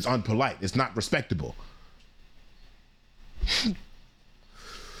uncouth, it's unpolite, it's not respectable.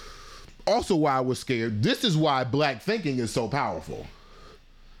 Also, why I was scared, this is why black thinking is so powerful.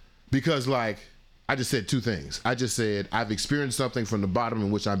 Because, like, I just said two things. I just said I've experienced something from the bottom in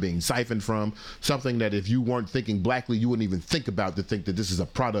which I'm being siphoned from, something that if you weren't thinking blackly, you wouldn't even think about to think that this is a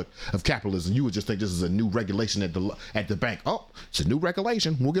product of capitalism. You would just think this is a new regulation at the bank. Oh, it's a new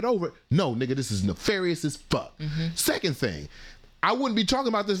regulation. We'll get over it. No, nigga, this is nefarious as fuck. Mm-hmm. Second thing, I wouldn't be talking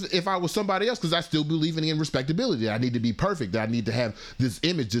about this if I was somebody else, because I still believe in respectability. I need to be perfect. I need to have this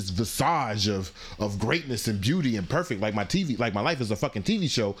image, this visage of greatness and beauty and perfect, like my TV, like my life is a fucking TV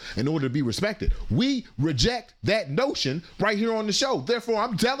show, in order to be respected. We reject that notion right here on the show. Therefore,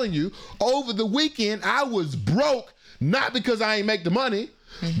 I'm telling you, over the weekend, I was broke, not because I ain't make the money,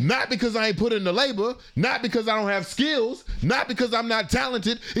 not because I ain't put in the labor, not because I don't have skills, not because I'm not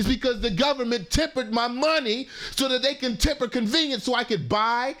talented. It's because the government tempered my money so that they can temper convenience so I could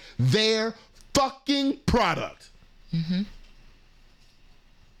buy their fucking product. Mm-hmm.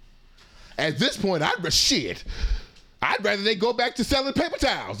 At this point, I'd rather they go back to selling paper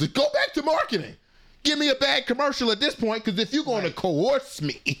towels. Just go back to marketing. Give me a bad commercial at this point, because if you're going to coerce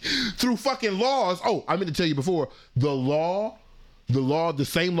me through fucking laws, I meant to tell you before, the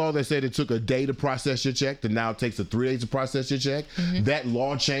same law that said it took a day to process your check, that now it takes 3 days to process your check, mm-hmm. That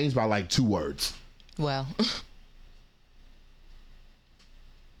law changed by like 2 words. Wow.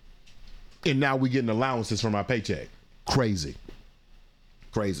 And now we getting allowances from our paycheck. Crazy.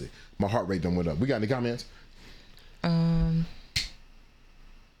 My heart rate done went up. We got any comments?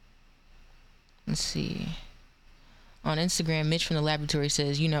 Let's see. On Instagram, Mitch from the laboratory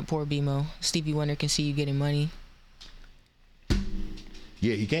says, "You're not poor, BMO. Stevie Wonder can see you getting money."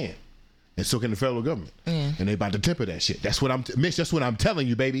 Yeah, he can. And so can the federal government. Yeah. And they about to temper that shit. That's what Mitch, that's what I'm telling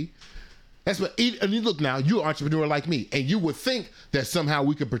you, baby. That's what, and you look now, you're an entrepreneur like me, and you would think that somehow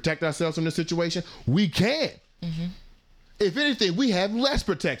we could protect ourselves from this situation. We can. Mm-hmm. If anything, we have less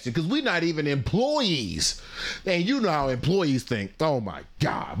protection because we're not even employees. And you know how employees think, oh my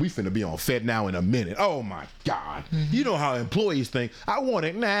God, we finna be on FEDNOW in a minute. Oh my God. Mm-hmm. You know how employees think, I want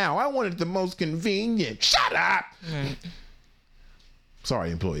it now. I want it the most convenient. Shut up. Right.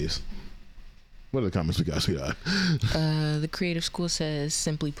 Sorry, employees. What are the comments we got, sweetheart? The creative school says,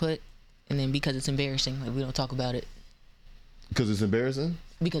 simply put, and then because it's embarrassing, like we don't talk about it. Because it's embarrassing?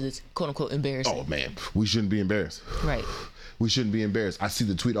 Because it's quote unquote embarrassing. Oh man, we shouldn't be embarrassed. Right. We shouldn't be embarrassed. I see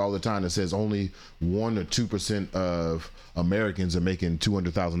the tweet all the time that says only 1 or 2% of Americans are making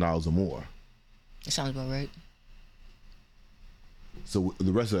 $200,000 or more. It sounds about right. So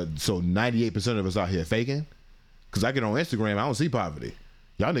the rest of 98% of us out here faking? Because I get on Instagram, I don't see poverty.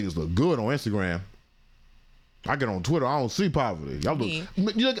 Y'all niggas look good on Instagram. I get on Twitter, I don't see poverty. Y'all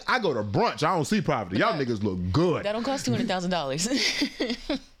look, I go to brunch, I don't see poverty. Y'all niggas look good. That don't cost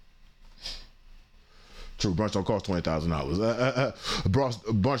 $200,000. True, brunch don't cost $20,000.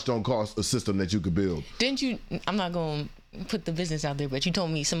 Brunch don't cost a system that you could build. Didn't you, I'm not going to put the business out there, but you told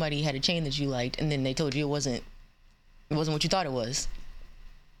me somebody had a chain that you liked, and then they told you it wasn't what you thought it was.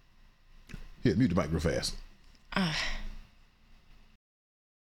 Here, mute the mic real fast.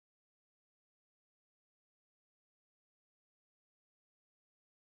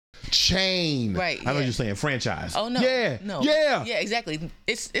 chain. Right. I know you're saying franchise. Oh no. Yeah. No. Yeah. Yeah. Exactly.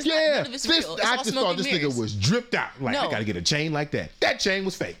 It's Yeah. not, none of it's real. It's I all just smoke thought and this mirrors. nigga was dripped out. Like, No. I gotta get a chain like that. That chain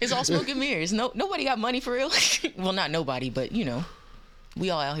was fake. It's all smoke and mirrors. Nobody got money for real. Well, not nobody, but you know, we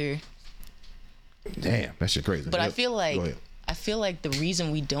all out here. Damn, that shit crazy. But Yep. I feel Go ahead. like the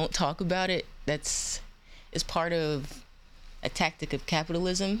reason we don't talk about it is part of a tactic of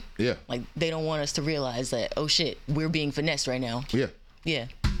capitalism. Yeah. Like they don't want us to realize that, oh shit, we're being finessed right now. Yeah. Yeah.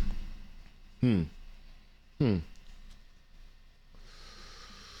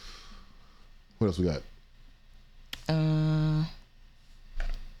 What else we got?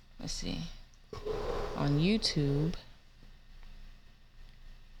 Let's see. On YouTube.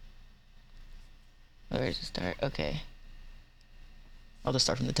 Where does it start? Okay. I'll just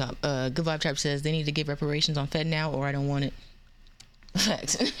start from the top. Good Vibe Tribe says they need to give reparations on FEDNOW or I don't want it.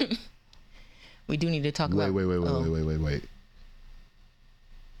 Facts. We do need to talk about... Wait.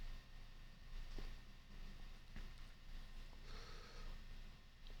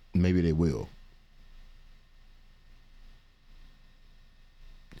 Maybe they will.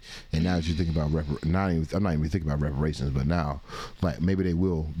 And now that you think about I'm not even thinking about reparations, but now, like, maybe they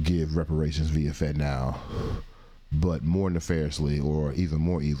will give reparations via FedNow, but more nefariously or even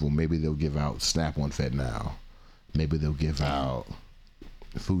more evil, maybe they'll give out SNAP on FedNow. Maybe they'll give out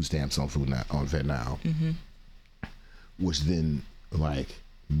food stamps on FedNow, which then, like,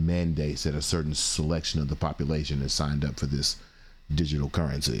 mandates that a certain selection of the population is signed up for this digital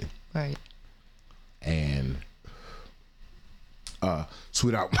currency. Right. And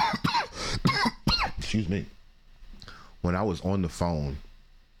sweetheart, excuse me, when I was on the phone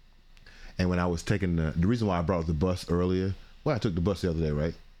and when I was taking the reason why I brought the bus earlier, well, I took the bus the other day,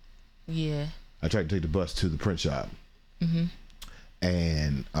 right? Yeah. I tried to take the bus to the print shop.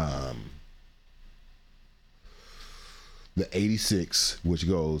 And the 86, which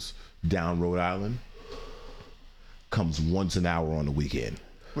goes down Rhode Island, comes once an hour on the weekend.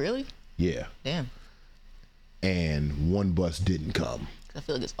 Really? Yeah. Damn. And one bus didn't come. I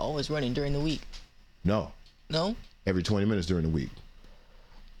feel like it's always running during the week. No. No? Every 20 minutes during the week.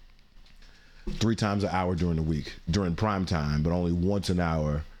 3 times an hour during the week, during prime time, but only once an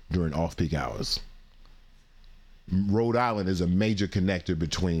hour during off-peak hours. Rhode Island is a major connector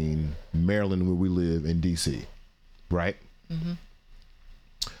between Maryland, where we live, and DC, right?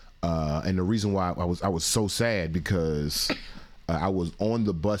 And the reason why I was so sad because I was on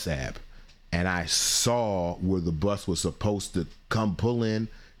the bus app and I saw where the bus was supposed to come pull in,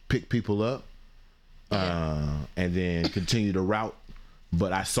 pick people up, and then continue the route.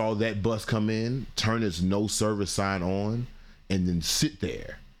 But I saw that bus come in, turn its no service sign on, and then sit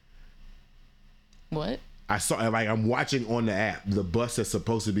there. What? I saw, like, I'm watching on the app, the bus that's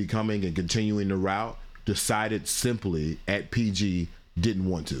supposed to be coming and continuing the route decided simply at PG didn't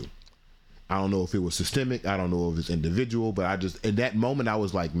want to. I don't know if it was systemic. I don't know if it's individual, but I just, in that moment, I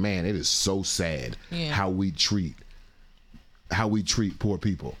was like, man, it is so sad how we treat poor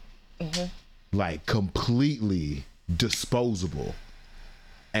people. Like, completely disposable.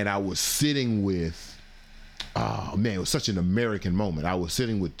 And I was sitting with, oh man, it was such an American moment. I was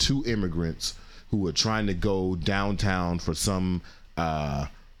sitting with 2 immigrants who were trying to go downtown for some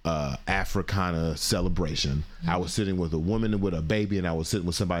Africana celebration. I was sitting with a woman with a baby, and I was sitting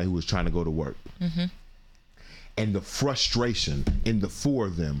with somebody who was trying to go to work. And the frustration in the 4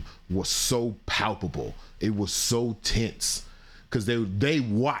 of them was so palpable. It was so tense because they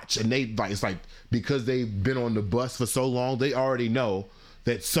watch and they, like, it's like, because they've been on the bus for so long, they already know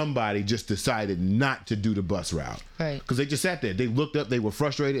that somebody just decided not to do the bus route. Right. Because they just sat there. They looked up, they were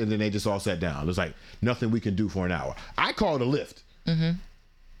frustrated, and then they just all sat down. There's like nothing we can do for an hour. I called a Lyft.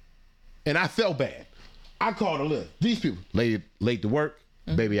 And I felt bad. I called a Lyft. These people, late to work,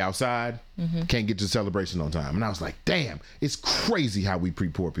 baby outside, can't get to the celebration on time. And I was like, damn, it's crazy how we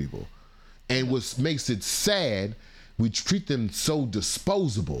treat poor people. And what makes it sad, we treat them so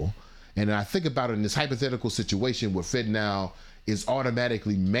disposable. And I think about it in this hypothetical situation where FedNow is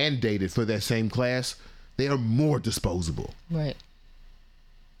automatically mandated for that same class, they are more disposable. Right.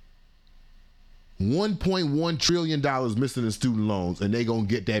 $1.1 trillion missing in student loans, and they gonna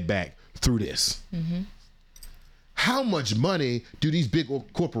get that back through this. How much money do these big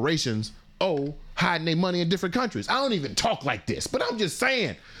corporations owe hiding their money in different countries? I don't even talk like this, but I'm just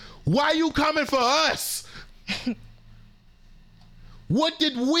saying, why you coming for us? What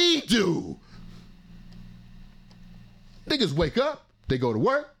did we do? Niggas wake up, they go to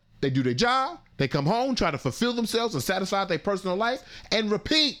work, they do their job, they come home, try to fulfill themselves and satisfy their personal life, and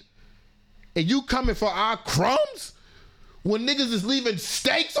repeat. And you coming for our crumbs when niggas is leaving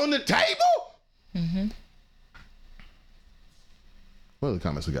steaks on the table? What other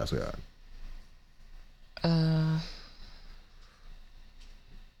comments we got?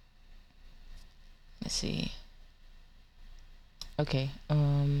 Let's see. Okay.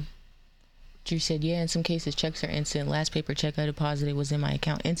 Drew said, yeah, in some cases checks are instant. Last paper check I deposited was in my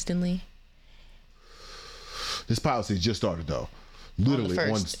account instantly. This policy just started though. Literally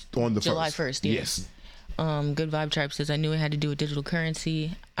on the July 1st. 1st, yeah. Yes. Good Vibe Tribe says, I knew it had to do with digital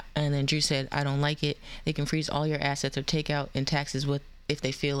currency. And then Drew said, I don't like it. They can freeze all your assets or take out in taxes if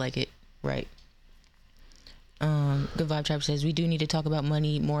they feel like it. Right. Good Vibe Tribe says, we do need to talk about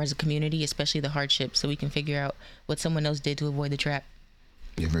money more as a community, especially the hardships, so we can figure out what someone else did to avoid the trap.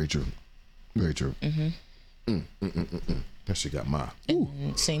 Yeah, very true. Very true. That shit got my.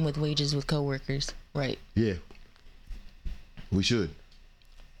 And same with wages with coworkers. Right. Yeah. We should.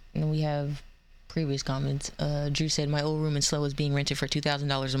 And then we have previous comments. Drew said, my old room in Slow is being rented for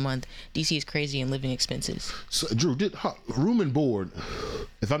 $2,000 a month. DC is crazy and living expenses. So, Drew, room and board,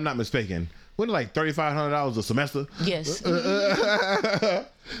 if I'm not mistaken, wasn't it like $3,500 a semester? Yes.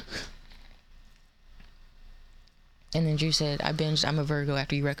 And then Drew said, I binged I'm a Virgo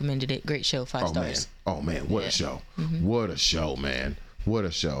after you recommended it. Great show, 5 stars. Oh man, what a show. What a show, man. What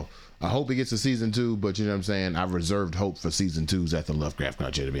a show. I hope he gets to season 2, but you know what I'm saying? I've reserved hope for season 2s at the Lovecraft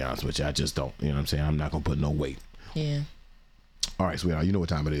Country, to be honest with you. I just don't, you know what I'm saying? I'm not going to put no weight. Yeah. All right, sweetheart, you know what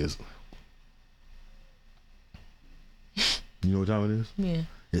time it is. You know what time it is? Yeah.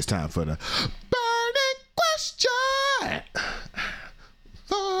 It's time for the burning question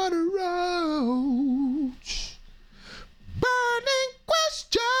for the roach. Burning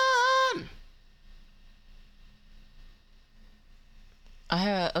question.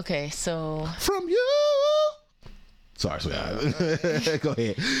 Okay, so from you. Sorry, sweetheart. Go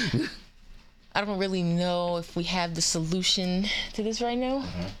ahead. I don't really know if we have the solution to this right now,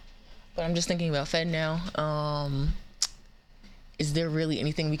 but I'm just thinking about FEDNOW. Is there really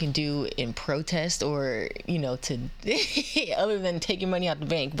anything we can do in protest or, to other than taking money out the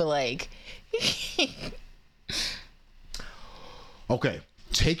bank? But like, okay,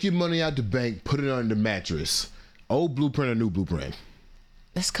 take your money out the bank, put it under the mattress. Old blueprint or new blueprint?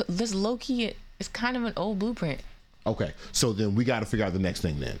 That's low key. It's kind of an old blueprint. Okay, so then we got to figure out the next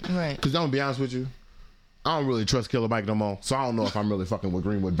thing then. Right. Because I'm gonna be honest with you, I don't really trust Killer Mike no more. So I don't know if I'm really fucking with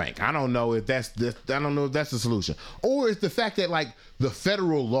Greenwood Bank. I don't know if that's the solution, or it's the fact that like the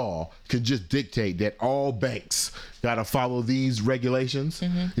federal law could just dictate that all banks gotta follow these regulations.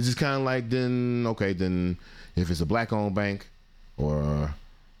 It's just kind of like then if it's a black-owned bank, or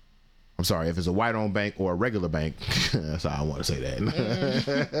I'm sorry, if it's a white-owned bank or a regular bank, that's how I want to say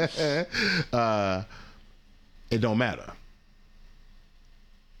that. It don't matter,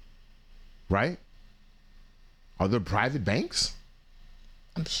 right? Are there private banks?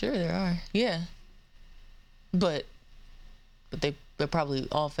 I'm sure there are. Yeah, but they're probably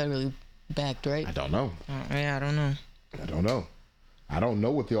all federally backed, right? I don't know. Yeah, I don't know. I don't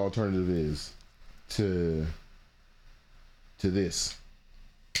know what the alternative is to this.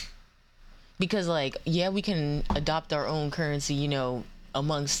 Because we can adopt our own currency,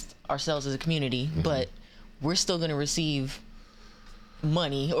 amongst ourselves as a community, but we're still going to receive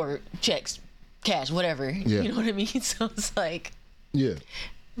money or checks, cash, whatever. Yeah. You know what I mean? So it's like... Yeah.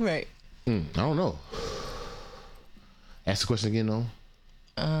 Right. I don't know. Ask the question again, though.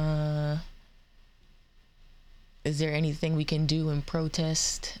 Is there anything we can do in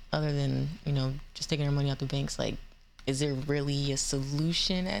protest other than, just taking our money out the banks? Like, is there really a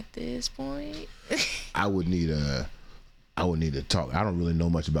solution at this point? I would need to talk. I don't really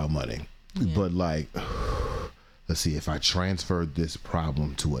know much about money. But let's see, if I transferred this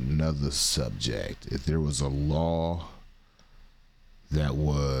problem to another subject, if there was a law that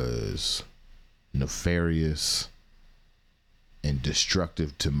was nefarious and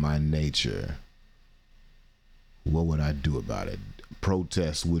destructive to my nature, what would I do about it?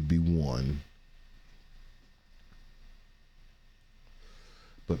 Protest would be one.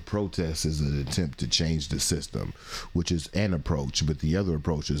 But protest is an attempt to change the system, which is an approach. But the other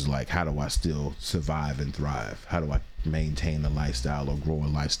approach is like, how do I still survive and thrive? How do I maintain a lifestyle or grow a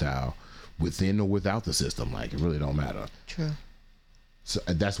lifestyle within or without the system? Like, it really don't matter. True. So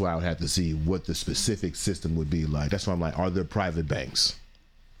that's why I would have to see what the specific system would be like. That's why I'm like, are there private banks?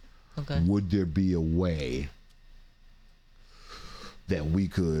 Okay. Would there be a way that we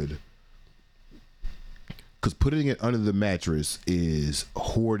could... Because putting it under the mattress is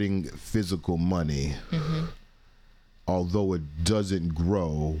hoarding physical money. Although it doesn't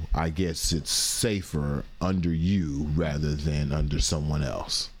grow, I guess it's safer under you rather than under someone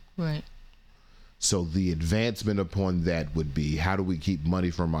else. Right. So the advancement upon that would be, how do we keep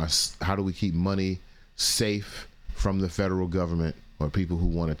money safe from the federal government or people who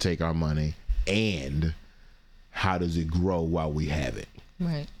want to take our money, and how does it grow while we have it?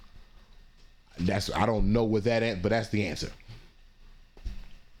 Right. I don't know what that is, but that's the answer.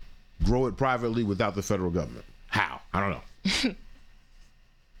 Grow it privately without the federal government. How? I don't know.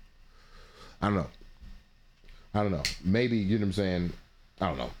 I don't know. Maybe, you know what I'm saying? I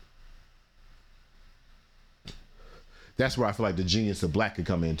don't know. That's where I feel like the genius of black could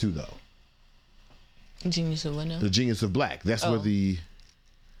come in too, though. Genius of what now? The genius of black. That's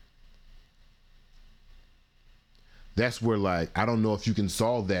where like, I don't know if you can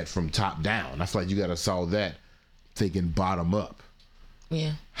solve that from top down. I feel like you got to solve that thinking bottom up.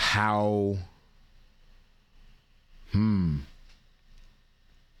 Yeah. How?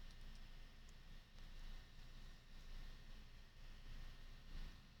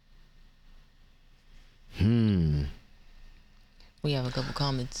 We have a couple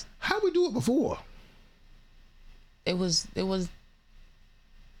comments. How we do it before? It was the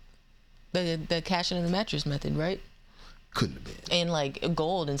cash in the mattress method, right? Couldn't have been. And like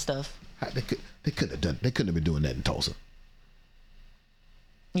gold and stuff. They couldn't have been doing that in Tulsa.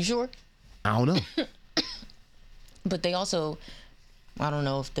 You sure? I don't know. But they also, I don't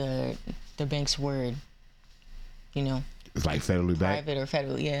know if their banks were, you know, it's like federally backed. Private or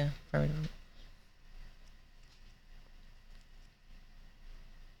federally, yeah. Private.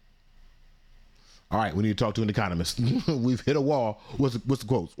 All right, we need to talk to an economist. We've hit a wall. What's the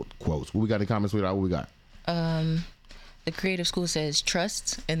quotes? What we got in the comments? What we got? The creative school says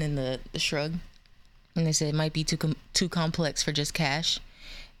trust, and then the shrug, and they said it might be too complex for just cash.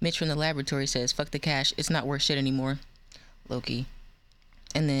 Mitch from the laboratory says fuck the cash, it's not worth shit anymore. Low-key.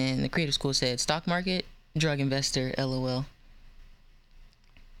 And then the creative school said stock market, drug investor, LOL.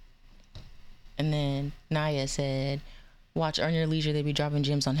 And then Naya said watch Earn Your Leisure, they be dropping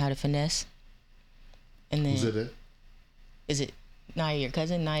gems on how to finesse. And then, who's it? Is it Naya, your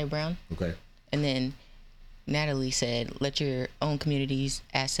cousin, Naya Brown? Okay. And then Natalie said, let your own community's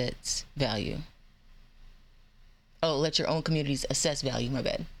assets value. Oh, let your own community's assess value, my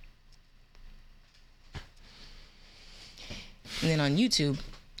bad. And then on YouTube,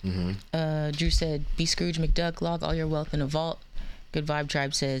 Drew said, be Scrooge McDuck, log all your wealth in a vault. Good Vibe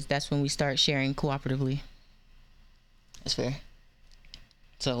Tribe says, that's when we start sharing cooperatively. That's fair.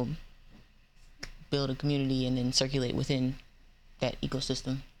 So build a community and then circulate within that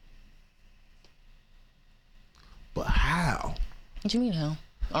ecosystem. But how? What do you mean how?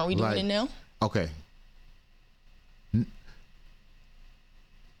 Aren't we doing it now? Okay. Let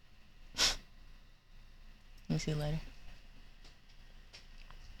me see it later.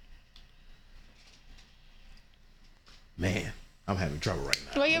 Man, I'm having trouble right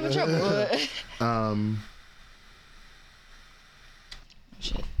now. Why are you having trouble?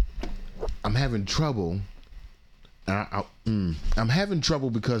 Shit. I'm having trouble. I'm having trouble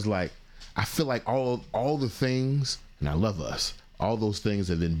because like I feel like all the things, and I love us, all those things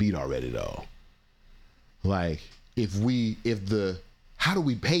have been beat already though. Like how do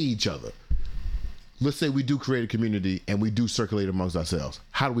we pay each other? Let's say we do create a community and we do circulate amongst ourselves.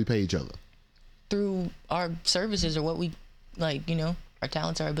 How do we pay each other? Through our services or what we like, you know, our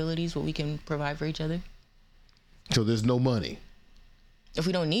talents, our abilities, what we can provide for each other. So there's no money. If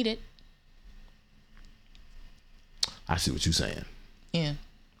we don't need it. I see what you're saying. Yeah.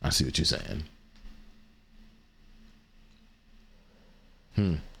 I see what you're saying.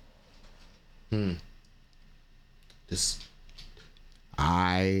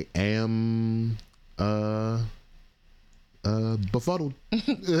 I am befuddled.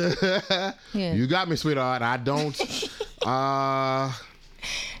 Yeah. You got me, sweetheart. I don't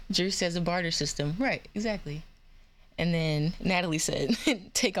Drew says a barter system. Right, exactly. And then Natalie said,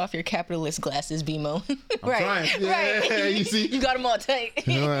 take off your capitalist glasses, BMO. Right. I'm trying. Yeah, right. You see? You got them all tight. Take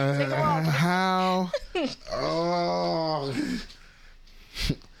them off. How? Oh.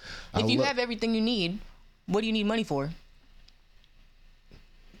 If you have everything you need, what do you need money for?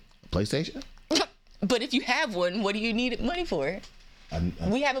 PlayStation? But if you have one, what do you need money for?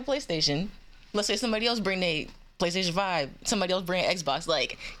 We have a PlayStation. Let's say somebody else bring a PlayStation 5. Somebody else bring an Xbox.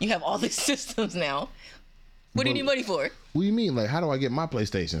 Like, you have all these systems now. What do you need money for? What do you mean? Like, how do I get my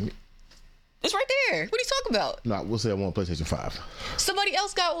PlayStation? It's right there. What are you talking about? No, we'll say I want a PlayStation 5. Somebody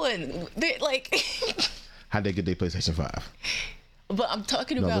else got one. How'd they get their PlayStation 5? But I'm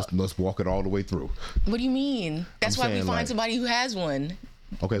talking about... Let's walk it all the way through. What do you mean? That's why we find somebody who has one.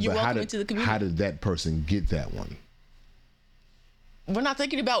 Okay, You're but welcome into the community. How did that person get that one? We're not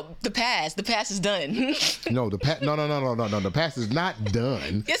thinking about the past. The past is done. No, the past. No. The past is not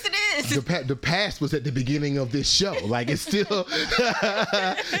done. Yes, it is. The past was at the beginning of this show. Like it's still,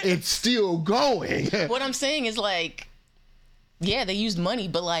 it's still going. What I'm saying is like, Yeah, they used money,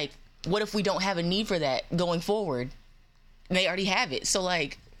 but like, what if we don't have a need for that going forward? They already have it. So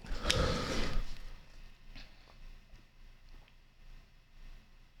like,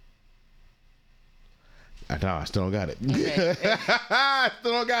 I still don't got it. Okay. I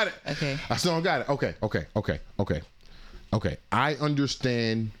still don't got it. Okay. I still don't got it. Okay. I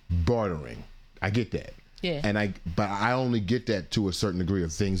understand bartering. I get that. Yeah. But I only get that to a certain degree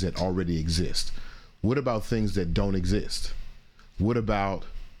of things that already exist. What about things that don't exist? What about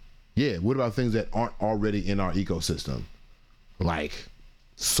things that aren't already in our ecosystem? Like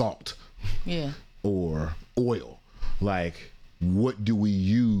salt. Yeah. Or oil. Like, what do we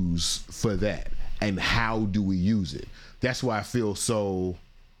use for that? And how do we use it? That's why I feel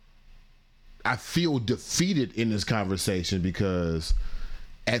defeated in this conversation, because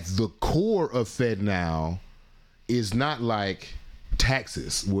at the core of FEDNOW is not like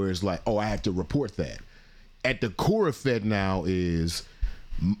taxes, where it's like, oh, I have to report that. At the core of FEDNOW is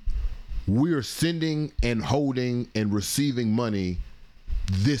we're sending and holding and receiving money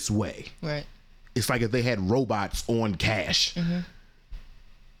this way. Right. It's like if they had robots on cash. Mm-hmm.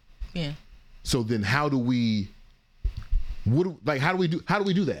 Yeah. So then how do we do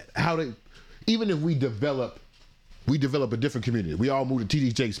that? Even if we develop a different community, we all move to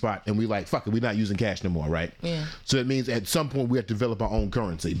TDJ spot and we like, fuck it, we're not using cash no more, right? Yeah. So it means at some point we have to develop our own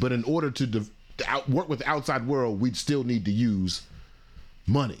currency. But in order to work with the outside world, we'd still need to use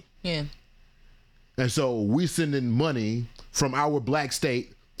money. Yeah. And so we sending money from our black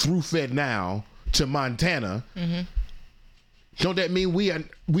state through FEDNOW to Montana. Mm-hmm. Don't that mean we are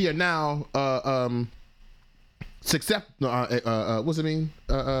now what's it mean?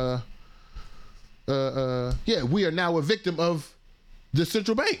 We are now a victim of the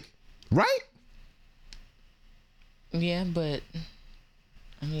central bank, right? Yeah, but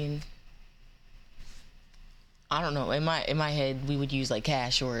I mean, I don't know. In my head, we would use like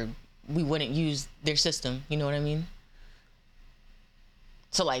cash, or we wouldn't use their system. You know what I mean?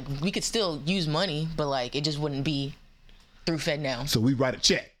 So like, we could still use money, but like, it just wouldn't be through FEDNOW. So we write a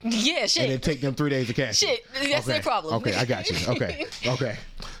check. Yeah, shit. And then take them 3 days to cash. Shit, that's their problem. Okay, I got you. Okay.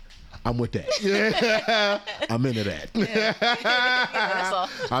 I'm with that. I'm into that. Yeah, that's all.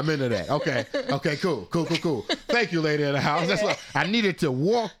 I'm into that. Okay, cool. Thank you, lady in the house. That's what I needed to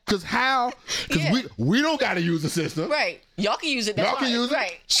walk. Because we don't got to use the system. Right. Y'all can use it. Y'all can use it.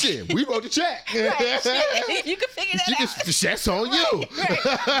 Right. Shit, we wrote the check. Right. Shit. You can figure that out. The check's on you. Right.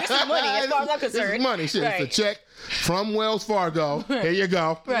 This is money, as far as I'm concerned. This is money. Shit, right. It's a check from Wells Fargo. Right. Here you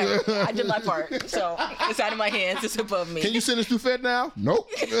go. Right. I did my part. So it's out of my hands. It's above me. Can you send us through FEDNOW? Nope.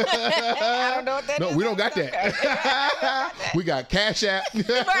 I don't know what that is. No, we don't got that. We got Cash App.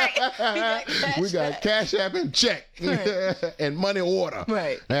 Right. We got Cash App and check. Right. And money order.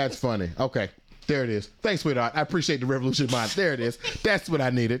 Right. That's funny. Okay. There it is. Thanks, sweetheart. I appreciate the revolution of mind. There it is. That's what I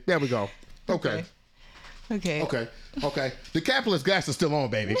needed. There we go. Okay. The capitalist gas is still on,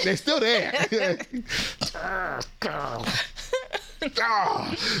 baby. They're still there.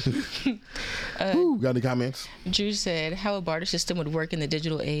 Ooh, got any comments? Drew said, how a barter system would work in the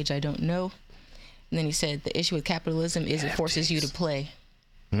digital age, I don't know. And then he said, the issue with capitalism is it forces you to play.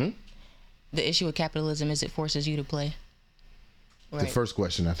 The issue with capitalism is it forces you to play. Right. The first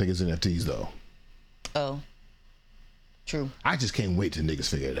question, I think, is NFTs, though. Oh. True. I just can't wait till niggas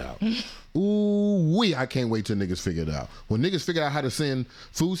figure it out. Ooh, I can't wait till niggas figure it out. When niggas figure out how to send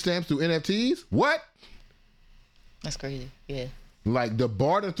food stamps through NFTs, what? That's crazy. Yeah. Like the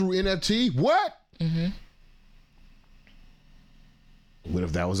barter through NFT, what? Mm-hmm. What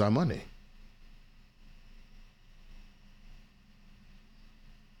if that was our money?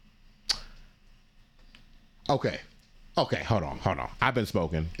 Okay, hold on. I've been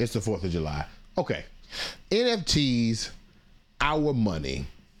spoken. It's the 4th of July. Okay. NFTs, our money.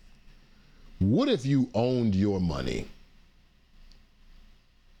 What if you owned your money?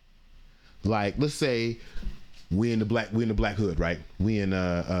 Like, let's say we in the black hood, right? We in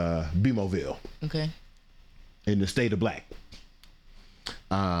BMOville. Okay. In the state of black.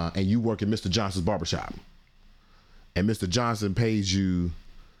 And you work at Mr. Johnson's barbershop. And Mr. Johnson pays you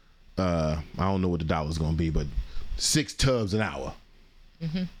I don't know what the dollar's gonna be, but 6 tubs an hour.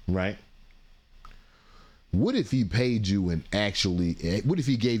 Mm-hmm. Right? What if he paid you what if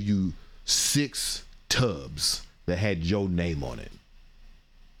he gave you 6 tubs that had your name on it?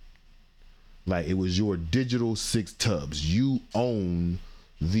 Like it was your digital 6 tubs. You own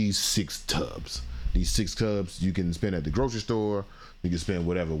these 6 tubs. These 6 tubs you can spend at the grocery store, you can spend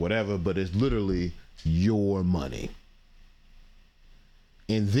whatever, but it's literally your money.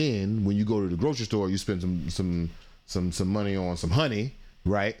 And then when you go to the grocery store, you spend some money on some honey,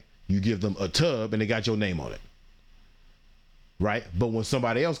 right? You give them a tub and they got your name on it. right? But when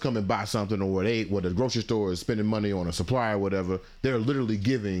somebody else come and buy something, or what the grocery store is spending money on a supplier or whatever, they're literally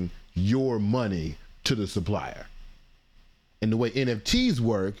giving your money to the supplier. And the way NFTs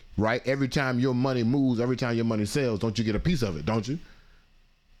work, right? Every time your money moves, every time your money sells, don't you get a piece of it, don't you?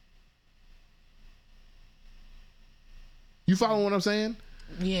 You follow what I'm saying?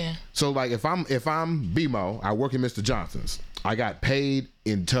 Yeah. So like if I'm BMO, I work in Mr. Johnson's. I got paid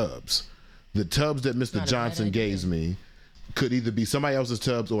in tubs. The tubs that Mr. Johnson gave me could either be somebody else's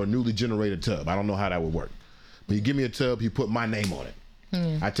tubs or a newly generated tub. I don't know how that would work. But he give me a tub, he put my name on it.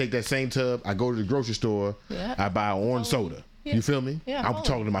 I take that same tub, I go to the grocery store, I buy an orange soda. Yeah. You feel me? Yeah, I'm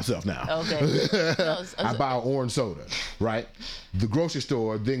talking to myself now. Okay. I buy an orange soda, right? The grocery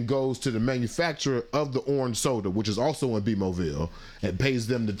store then goes to the manufacturer of the orange soda, which is also in BMOville, and pays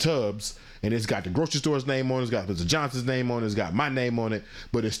them the tubs. And it's got the grocery store's name on it, it's got Mr. Johnson's name on it, it's got my name on it,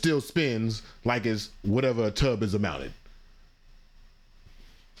 but it still spins like it's whatever a tub is amounted.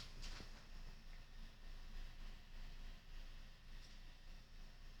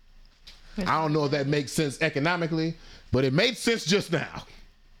 I don't know if that makes sense economically, but it made sense just now.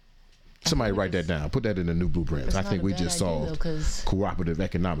 Somebody write that down. Put that in the new blueprints. I think we just solved cooperative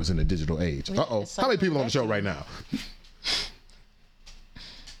economics in the digital age. Uh-oh. How many people on the show right now?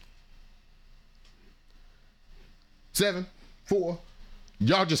 7, 4.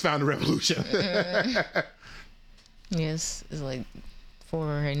 Y'all just found the revolution. Yes, it's like 4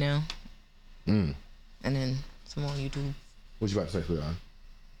 right now. And then some on YouTube. What you about to say, Cleon?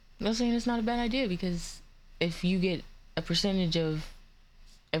 I'm saying it's not a bad idea, because if you get a percentage of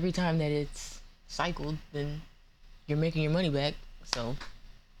every time that it's cycled, then you're making your money back. So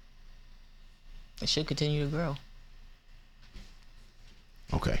it should continue to grow.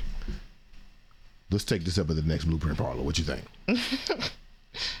 Okay. Let's take this up at the next Blueprint Parlor. What you think?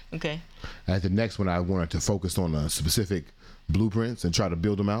 Okay. At the next one, I wanted to focus on specific blueprints and try to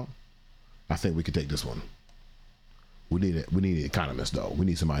build them out. I think we could take this one. We need an economist, though. We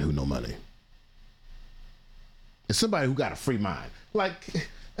need somebody who know money. It's somebody who got a free mind. Like,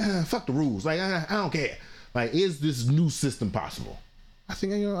 fuck the rules. Like, I don't care. Like, is this new system possible? I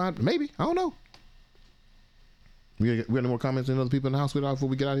think, maybe. I don't know. We got any more comments and other people in the house before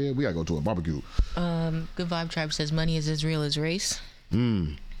we get out of here? We gotta go to a barbecue. Good Vibe Tribe says money is as real as race.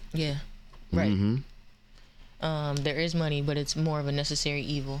 Yeah. Right. There is money, but it's more of a necessary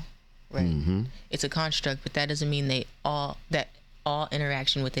evil. Right. It's a construct, but that doesn't mean all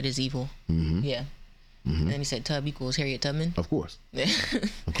interaction with it is evil. Yeah. And then he said Tub equals Harriet Tubman. Of course.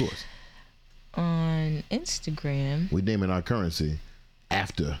 Of course. On Instagram, we naming our currency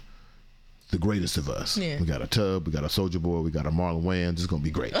after the greatest of us. Yeah. We got a Tub, we got a Soldier Boy, we got a Marlon Wayans. It's gonna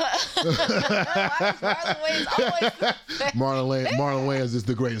be great. Marlon Wayans is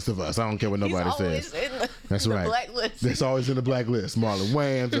the greatest of us. I don't care what nobody says. That's right. Blacklist. That's always in the blacklist. Marlon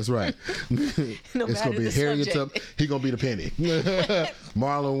Wayans. That's right. It's gonna be Harriet Tubman. He gonna be the penny.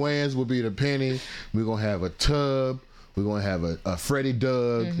 Marlon Wayans will be the penny. We're gonna have a Tub. We're gonna have a Freddie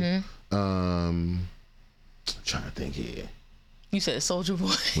Doug. I'm trying to think here. You said Soldier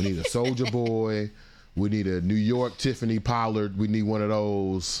Boy. We need a Soldier Boy. We need a New York Tiffany Pollard. We need one of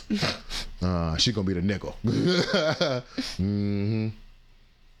those. She gonna be the nickel.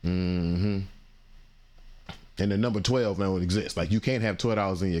 And the number 12 now would exist. Like, you can't have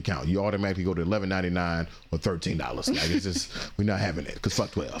 $12 in your account. You automatically go to $11.99 or $13. Like, it's just, we're not having it, because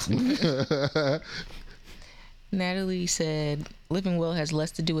fuck 12. Natalie said, living well has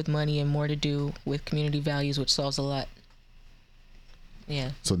less to do with money and more to do with community values, which solves a lot.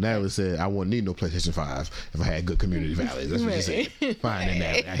 Yeah. So Natalie said, I wouldn't need no PlayStation 5 if I had good community values. That's what she said. Fine,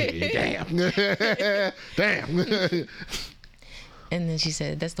 Natalie. I hear you. Damn. And then she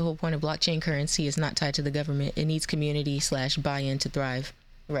said, that's the whole point of blockchain currency. Is not tied to the government. It needs community / buy-in to thrive.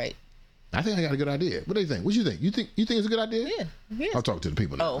 Right. I think I got a good idea. What do you think? What you think? You think it's a good idea? Yeah. I'll talk to the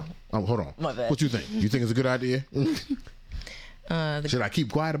people now. Oh, hold on. My bad. What you think? You think it's a good idea? Should I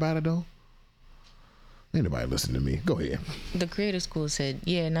keep quiet about it, though? Ain't nobody listening to me. Go ahead. The Creative School said,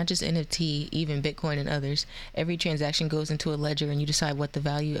 yeah, not just NFT, even Bitcoin and others. Every transaction goes into a ledger and you decide what the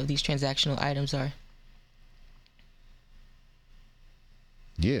value of these transactional items are.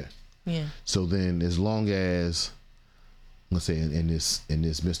 Yeah. Yeah. So then, as long as, let's say in this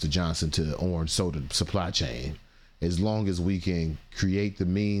Mr. Johnson to orange soda supply chain, as long as we can create the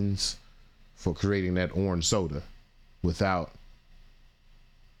means for creating that orange soda without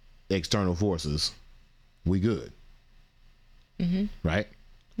external forces, we good. Right?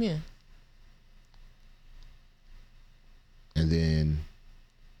 Yeah. And then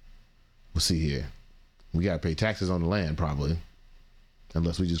we'll see here. We gotta pay taxes on the land probably,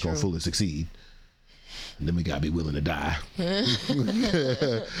 unless we just gonna fully succeed. Then we gotta be willing to die.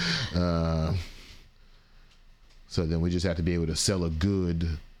 So then we just have to be able to sell a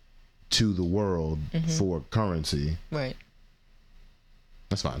good to the world for currency. Right.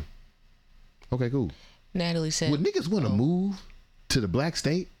 That's fine. Okay, cool. Natalie said, would niggas want to move to the black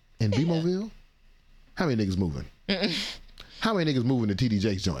state in B-Mobile? How many niggas moving? How many niggas moving to TD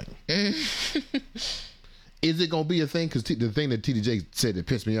Jake's joint? Is it going to be a thing? Because the thing that TD Jake said that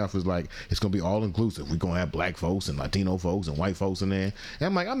pissed me off was like, it's going to be all inclusive. We're going to have black folks and Latino folks and white folks in there. And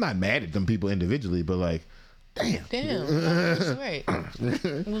I'm like, I'm not mad at them people individually, but like, damn. That's right.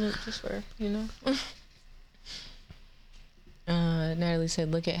 Well, just for, Natalie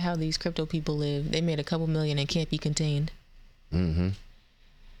said, look at how these crypto people live. They made a couple million and can't be contained. Mitch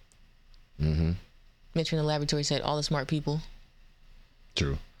from the laboratory said, all the smart people.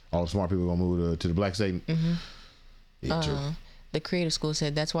 True. All the smart people are going to move to the black state. Yeah, true. The creative school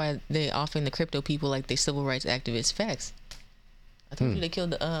said that's why they offering the crypto people like they civil rights activists. Facts. I told you they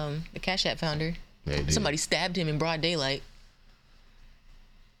killed the Cash App founder. Yeah, somebody stabbed him in broad daylight.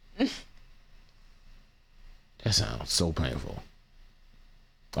 That sounds so painful.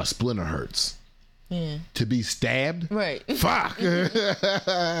 A splinter hurts. Yeah. To be stabbed? Right. Fuck.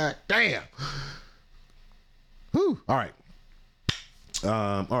 Damn. Whew. All right.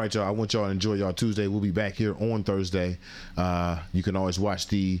 All right, y'all. I want y'all to enjoy y'all Tuesday. We'll be back here on Thursday. You can always watch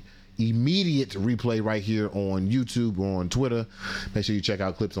the immediate replay right here on YouTube or on Twitter. Make sure you check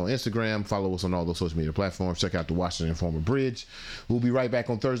out clips on Instagram. Follow us on all those social media platforms. Check out the Washington Informer Bridge. We'll be right back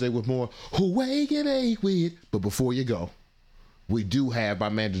on Thursday with more Who Wake and Ate With. But before you go, we do have my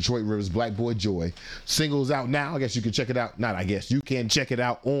man Detroit Rivers, Black Boy Joy. Singles out now. I guess you can check it out. Not I guess. You can check it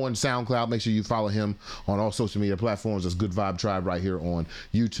out on SoundCloud. Make sure you follow him on all social media platforms. That's Good Vibe Tribe right here on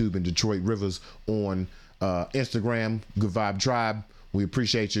YouTube, and Detroit Rivers on Instagram. Good Vibe Tribe. We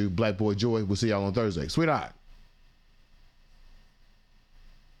appreciate you. Black Boy Joy. We'll see y'all on Thursday. Sweetheart.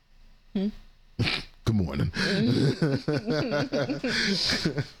 Good morning.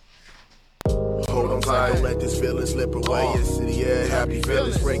 Hold on tight, don't let this feeling slip away. It's city air, happy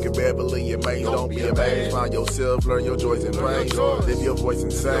feelings. Frank Beverly and Maine, don't be amazed. Find yourself, learn your joys and pains. Live your voice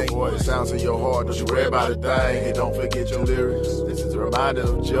and sing. The sounds of your heart, don't you worry about a thing. And don't forget your lyrics. This is a reminder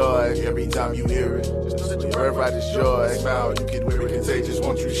of joy every time you hear it. Just know that your right is joy. Smile, you can wear it contagious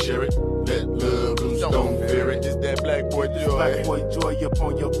once you share it. Let love loose, don't fear it. It's that black boy joy. Black boy joy up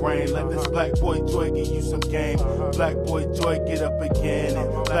on your brain. Let this black boy joy give you some game. Black boy joy get up again.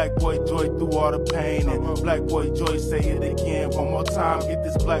 And black boy joy through all the pain. And black boy joy say it again. One more time, get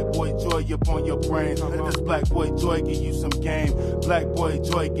this black boy joy up on your brain. Let this black boy joy give you some game. Black boy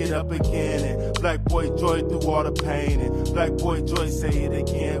joy get up again. And black boy joy through all the pain. And black boy joy say it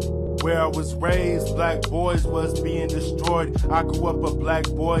again. Where I was raised, black boys was being destroyed. I grew up a black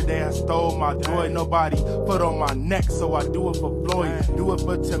boy, they stole my joy. Nobody put on my neck, so I do it for Floyd. Do it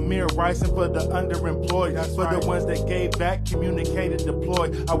for Tamir Rice and for the underemployed. For the ones that gave back, communicated,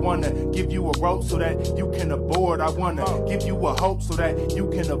 deployed. I wanna give you a rope so that you can aboard. I wanna give you a hope so that you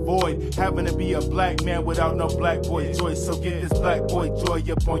can avoid having to be a black man without no black boy joy. So get this black boy joy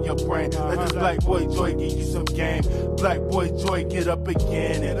up on your brain. Let this black boy joy give you some game. Black boy joy get up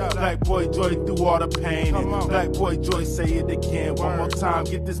again. And black boy joy through all the pain. And black boy joy say it again. One more time,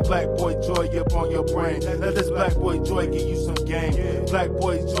 get this black boy joy up on your brain. Let this black boy joy give you some game. Black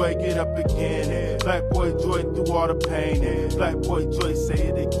boy joy get up again. And black boy joy through all the pain. And black boy joy say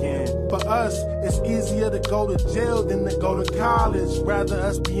it again. For us, it's easier to go to jail than to go to college. Rather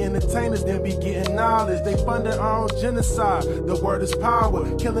us be entertainers than be getting knowledge. They funded our own genocide. The word is power.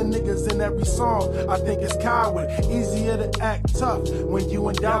 Killing niggas in every song. I think it's coward. Easier to act tough when you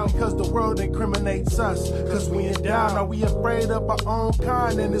in doubt because the world incriminates us. Cause we in doubt. Are we afraid of our own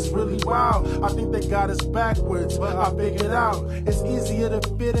kind? And it's really wild. I think they got us backwards. I figured out it's easier to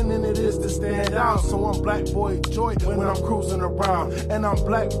fit in than it is to stand out. So I'm black boy joy when I'm cruising around. And I'm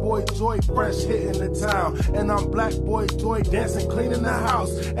black boy joy fresh hitting the town. And I'm black boy joy dancing cleaning the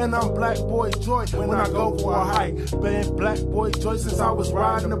house. And I'm black boy joy when I go for a hike. Been black boy joy since I was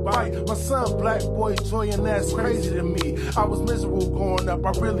riding a bike. My son black boy joy and that's crazy to me. I was miserable growing up.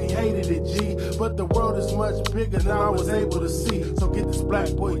 I really hated it, G. But the world is much bigger than I was able to see. So get this black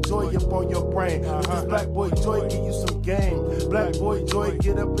boy joy up on your brain. Let this black boy joy give you some game. Black boy joy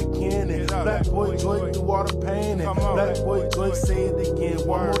get up again. And black boy joy through all the pain. And black boy joy say it again.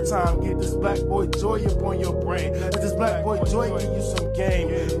 One more time, get this black boy joy up on your brain. Let this black boy joy give you some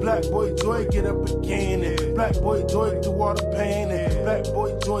game. Black boy joy get up again. And black boy joy through all the pain. And black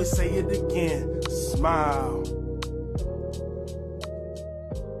boy joy say it again. Smile.